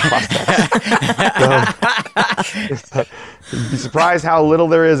prospects. So, you'd be surprised how little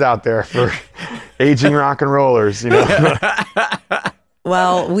there is out there for aging rock and rollers,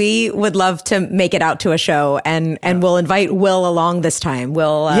 Well, we would love to make it out to a show, and we'll invite Will along this time.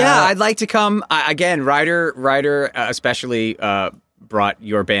 I'd like to come. Again, Ryder especially brought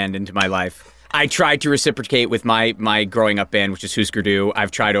your band into my life. I tried to reciprocate with my growing up band, which is Husker Du.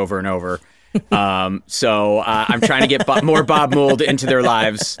 I've tried over and over. So I'm trying to get more Bob Mould into their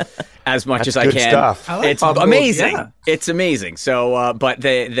lives as much as I can. Stuff. I like it's Bob amazing. Mould, yeah. It's amazing. So, but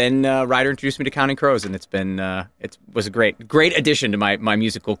then Ryder introduced me to Counting Crows, and it was a great addition to my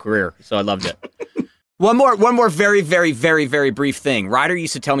musical career. So I loved it. One more very, very, very, very brief thing. Ryder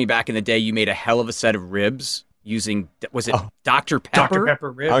used to tell me back in the day you made a hell of a set of ribs using, was it Dr. Pepper? Dr.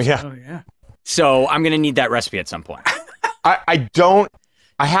 Pepper ribs. Oh yeah. So I'm going to need that recipe at some point.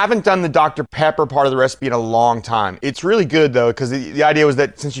 I haven't done the Dr. Pepper part of the recipe in a long time. It's really good, though, because the idea was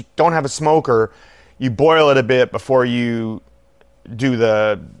that since you don't have a smoker, you boil it a bit before you do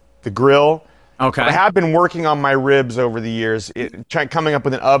the grill. Okay. But I have been working on my ribs over the years, coming up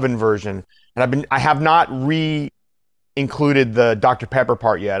with an oven version, and I have not included the Dr. Pepper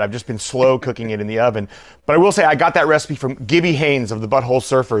part yet. I've just been slow cooking it in the oven. But I will say I got that recipe from Gibby Haynes of the Butthole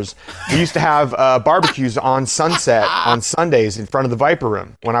Surfers. We used to have barbecues on Sunset on Sundays in front of the Viper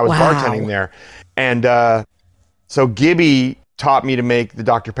Room when I was bartending there. And so Gibby taught me to make the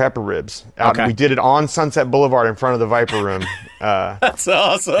Dr. Pepper ribs. We did it on Sunset Boulevard in front of the Viper Room. That's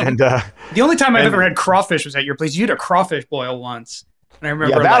awesome. And the only time I've ever had crawfish was at your place. You did a crawfish boil once. And I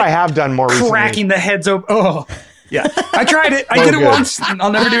remember I have done more recently. Cracking the heads open. Oh, yeah. I tried it. I did it once. And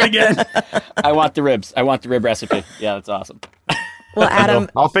I'll never do it again. I want the ribs. I want the rib recipe. Yeah, that's awesome. Well, Adam,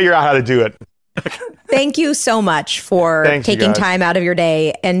 I'll figure out how to do it. Thank you so much for taking time out of your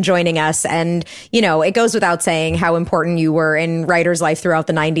day and joining us. And, it goes without saying how important you were in Ryder's life throughout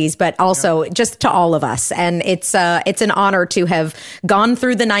the 90s, but also just to all of us. And it's an honor to have gone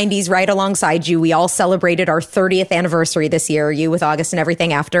through the 90s right alongside you. We all celebrated our 30th anniversary this year, you with August and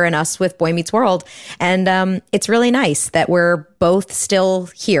Everything After, and us with Boy Meets World. And it's really nice that we're both still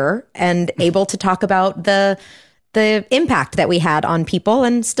here and able to talk about the impact that we had on people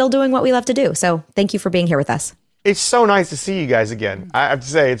and still doing what we love to do. So thank you for being here with us. It's so nice to see you guys again. I have to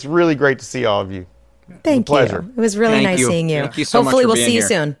say, it's really great to see all of you. Thank you. It was really nice seeing you. Thank you so Hopefully much for we'll see you here.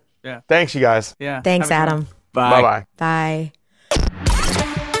 soon. Yeah. Thanks, you guys. Yeah. Thanks, Adam. Bye. Bye-bye. Bye.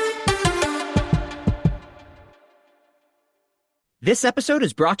 This episode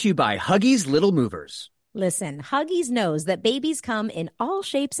is brought to you by Huggies Little Movers. Listen, Huggies knows that babies come in all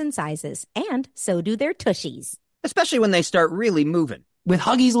shapes and sizes, and so do their tushies. Especially when they start really moving. With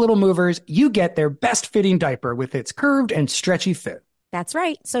Huggies Little Movers, you get their best fitting diaper with its curved and stretchy fit. That's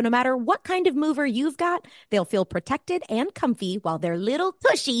right. So no matter what kind of mover you've got, they'll feel protected and comfy while their little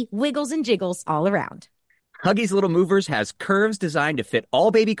tushy wiggles and jiggles all around. Huggies Little Movers has curves designed to fit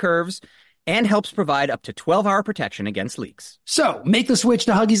all baby curves and helps provide up to 12-hour protection against leaks. So make the switch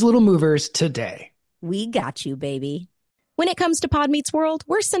to Huggies Little Movers today. We got you, baby. When it comes to Pod Meets World,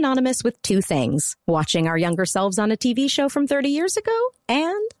 we're synonymous with two things: watching our younger selves on a TV show from 30 years ago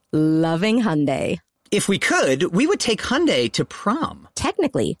and loving Hyundai. If we could, we would take Hyundai to prom.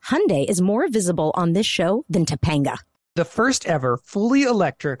 Technically, Hyundai is more visible on this show than Topanga. The first ever fully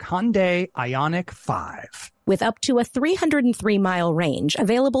electric Hyundai Ioniq 5. With up to a 303-mile range,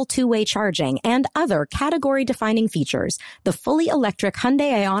 available two-way charging, and other category-defining features, the fully electric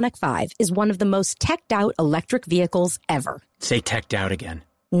Hyundai Ioniq 5 is one of the most teched-out electric vehicles ever. Say teched out again.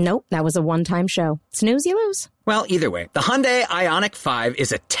 Nope, that was a one-time show. Snooze, you lose. Well, either way, the Hyundai Ioniq 5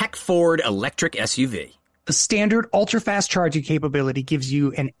 is a tech-forward electric SUV. The standard ultra-fast charging capability gives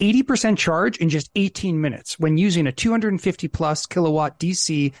you an 80% charge in just 18 minutes when using a 250-plus kilowatt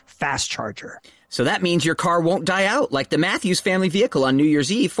DC fast charger. So that means your car won't die out like the Matthews family vehicle on New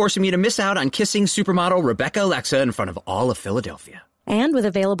Year's Eve, forcing you to miss out on kissing supermodel Rebecca Alexa in front of all of Philadelphia. And with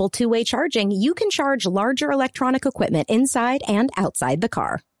available two-way charging, you can charge larger electronic equipment inside and outside the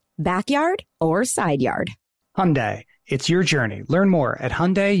car. Backyard or side yard. Hyundai, it's your journey. Learn more at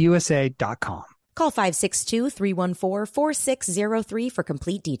HyundaiUSA.com. Call 562-314-4603 for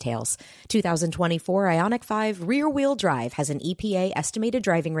complete details. 2024 Ioniq 5 rear-wheel drive has an EPA estimated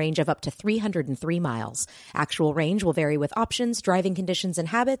driving range of up to 303 miles. Actual range will vary with options, driving conditions and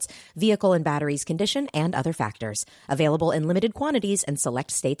habits, vehicle and battery's condition, and other factors. Available in limited quantities and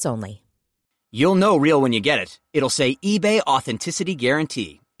select states only. You'll know real when you get it. It'll say eBay Authenticity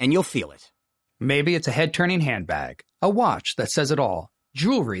Guarantee, and you'll feel it. Maybe it's a head-turning handbag, a watch that says it all,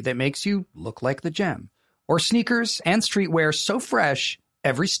 jewelry that makes you look like the gem, or sneakers and streetwear so fresh,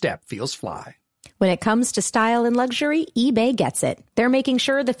 every step feels fly. When it comes to style and luxury, eBay gets it. They're making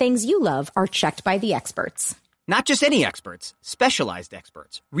sure the things you love are checked by the experts. Not just any experts, specialized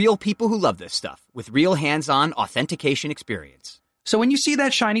experts. Real people who love this stuff, with real hands-on authentication experience. So when you see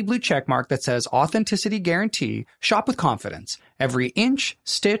that shiny blue check mark that says Authenticity Guarantee, shop with confidence. Every inch,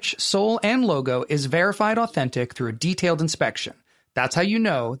 stitch, sole, and logo is verified authentic through a detailed inspection. That's how you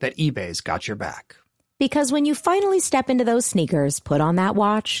know that eBay's got your back. Because when you finally step into those sneakers, put on that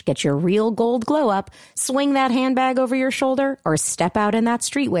watch, get your real gold glow up, swing that handbag over your shoulder, or step out in that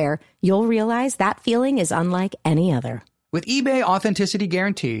streetwear, you'll realize that feeling is unlike any other. With eBay Authenticity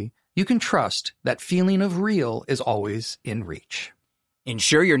Guarantee, you can trust that feeling of real is always in reach.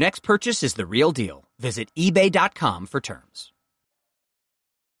 Ensure your next purchase is the real deal. Visit eBay.com for terms.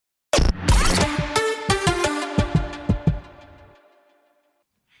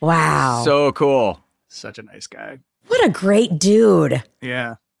 Wow. So cool. Such a nice guy. What a great dude.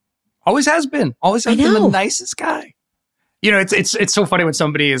 Yeah. Always has been. Always has been the nicest guy. You know, it's so funny when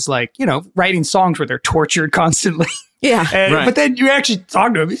somebody is like, you know, writing songs where they're tortured constantly. Yeah. But then you actually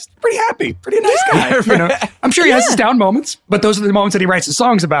talk to him. He's pretty happy, pretty nice guy. You know? I'm sure he has his down moments, but those are the moments that he writes his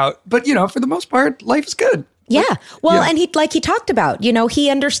songs about. But, you know, for the most part, life is good. Yeah. Well, and he talked about, you know,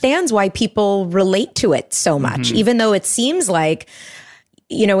 he understands why people relate to it so much, even though it seems like,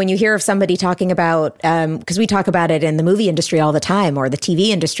 you know, when you hear of somebody talking about, because we talk about it in the movie industry all the time, or the TV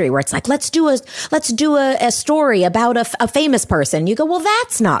industry, where it's like, let's do a story about a famous person. You go, well,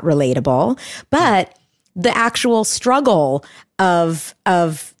 that's not relatable. But the actual struggle of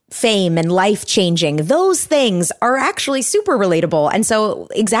fame and life changing, those things are actually super relatable. And so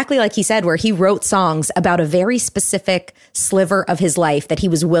exactly like he said, where he wrote songs about a very specific sliver of his life that he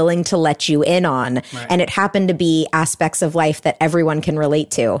was willing to let you in on. Right. And it happened to be aspects of life that everyone can relate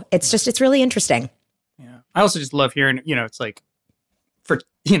to. It's really interesting. Yeah. I also just love hearing, you know, it's like, for,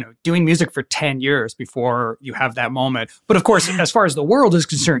 you know, doing music for 10 years before you have that moment. But of course, as far as the world is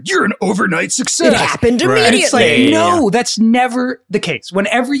concerned, you're an overnight success. It happened immediately. It's like, no, that's never the case.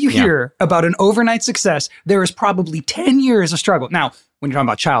 Whenever you hear about an overnight success, there is probably 10 years of struggle. Now, when you're talking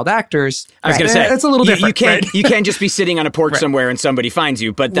about child actors, I was going to say, it's a little different. You can't just be sitting on a porch somewhere and somebody finds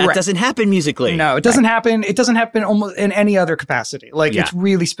you, but that doesn't happen musically. No, it doesn't happen. It doesn't happen almost in any other capacity. Like it's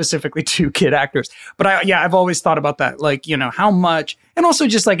really specifically to kid actors. But I've always thought about that. Like, you know, how much, and also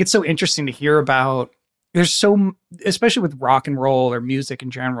just like, it's so interesting to hear about, there's so, especially with rock and roll or music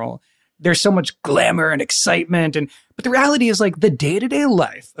in general, there's so much glamour and excitement. But the reality is like the day-to-day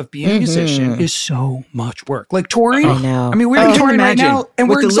life of being a musician is so much work. Like touring. I know. I mean, we're touring right now and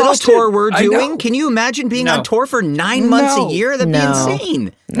with we're the exhausted. little tour we're doing. Can you imagine being on tour for 9 months a year? That'd be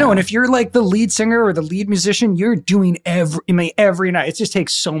insane. No, and if you're like the lead singer or the lead musician, you're doing every night. It just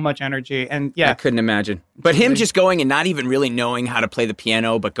takes so much energy. And I couldn't imagine. But him just going and not even really knowing how to play the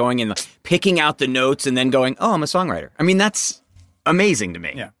piano, but going and picking out the notes and then going, oh, I'm a songwriter. I mean, that's amazing to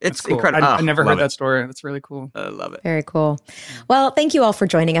me. Yeah, it's cool. incredible. I never heard that story. That's really cool. I love it. Very cool. Well, thank you all for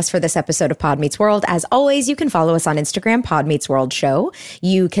joining us for this episode of Pod Meets World. As always, you can follow us on Instagram, Pod Meets World Show.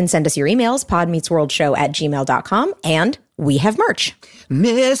 You can send us your emails, podmeetsworldshow@gmail.com. And we have merch.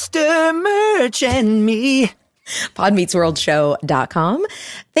 Mr. Merch and me. podmeetsworldshow.com.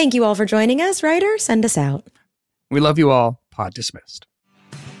 Thank you all for joining us. Ryder, send us out. We love you all. Pod dismissed.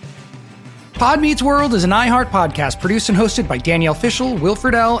 Pod Meets World is an iHeart podcast produced and hosted by Danielle Fishel,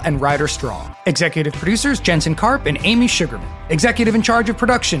 Wilfred L., and Ryder Strong. Executive producers Jensen Karp and Amy Sugarman. Executive in charge of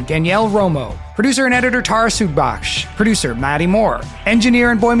production Danielle Romo. Producer and editor Tara Sudbach. Producer Maddie Moore. Engineer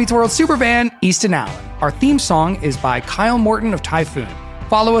and Boy Meets World superfan Easton Allen. Our theme song is by Kyle Morton of Typhoon.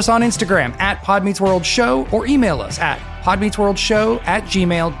 Follow us on Instagram at Pod Meets World Show or email us at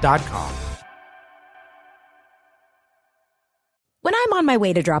podmeetsworldshow@gmail.com. When I'm on my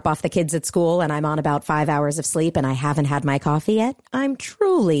way to drop off the kids at school and I'm on about 5 hours of sleep and I haven't had my coffee yet, I'm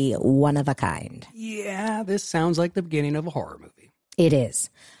truly one of a kind. Yeah, this sounds like the beginning of a horror movie. It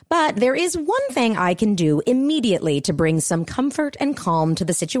is. But there is one thing I can do immediately to bring some comfort and calm to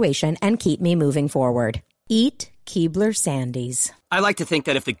the situation and keep me moving forward. Eat Keebler Sandies. I like to think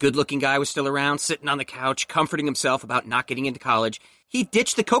that if the good-looking guy was still around, sitting on the couch, comforting himself about not getting into college, he'd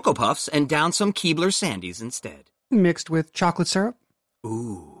ditch the Cocoa Puffs and down some Keebler Sandies instead. Mixed with chocolate syrup?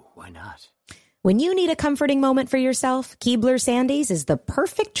 Ooh, why not? When you need a comforting moment for yourself, Keebler Sandies is the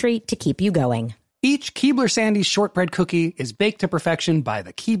perfect treat to keep you going. Each Keebler Sandies shortbread cookie is baked to perfection by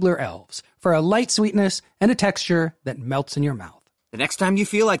the Keebler elves for a light sweetness and a texture that melts in your mouth. The next time you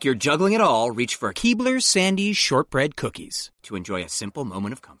feel like you're juggling it all, reach for Keebler Sandies shortbread cookies to enjoy a simple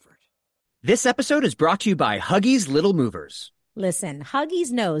moment of comfort. This episode is brought to you by Huggies Little Movers. Listen, Huggies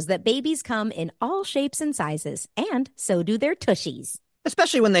knows that babies come in all shapes and sizes, and so do their tushies.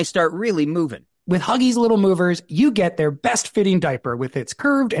 Especially when they start really moving. With Huggies Little Movers, you get their best-fitting diaper with its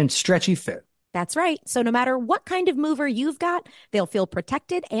curved and stretchy fit. That's right. So no matter what kind of mover you've got, they'll feel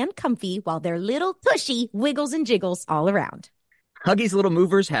protected and comfy while their little tushy wiggles and jiggles all around. Huggies Little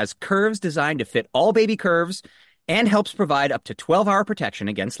Movers has curves designed to fit all baby curves and helps provide up to 12-hour protection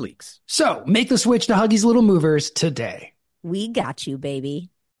against leaks. So make the switch to Huggies Little Movers today. We got you, baby.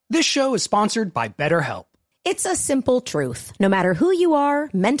 This show is sponsored by BetterHelp. It's a simple truth. No matter who you are,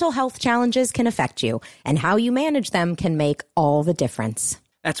 mental health challenges can affect you, and how you manage them can make all the difference.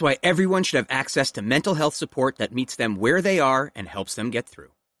 That's why everyone should have access to mental health support that meets them where they are and helps them get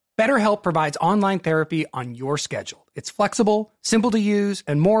through. BetterHelp provides online therapy on your schedule. It's flexible, simple to use,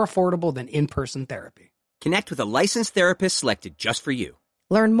 and more affordable than in-person therapy. Connect with a licensed therapist selected just for you.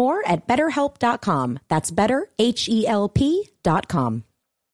 Learn more at BetterHelp.com. That's BetterHelp.com.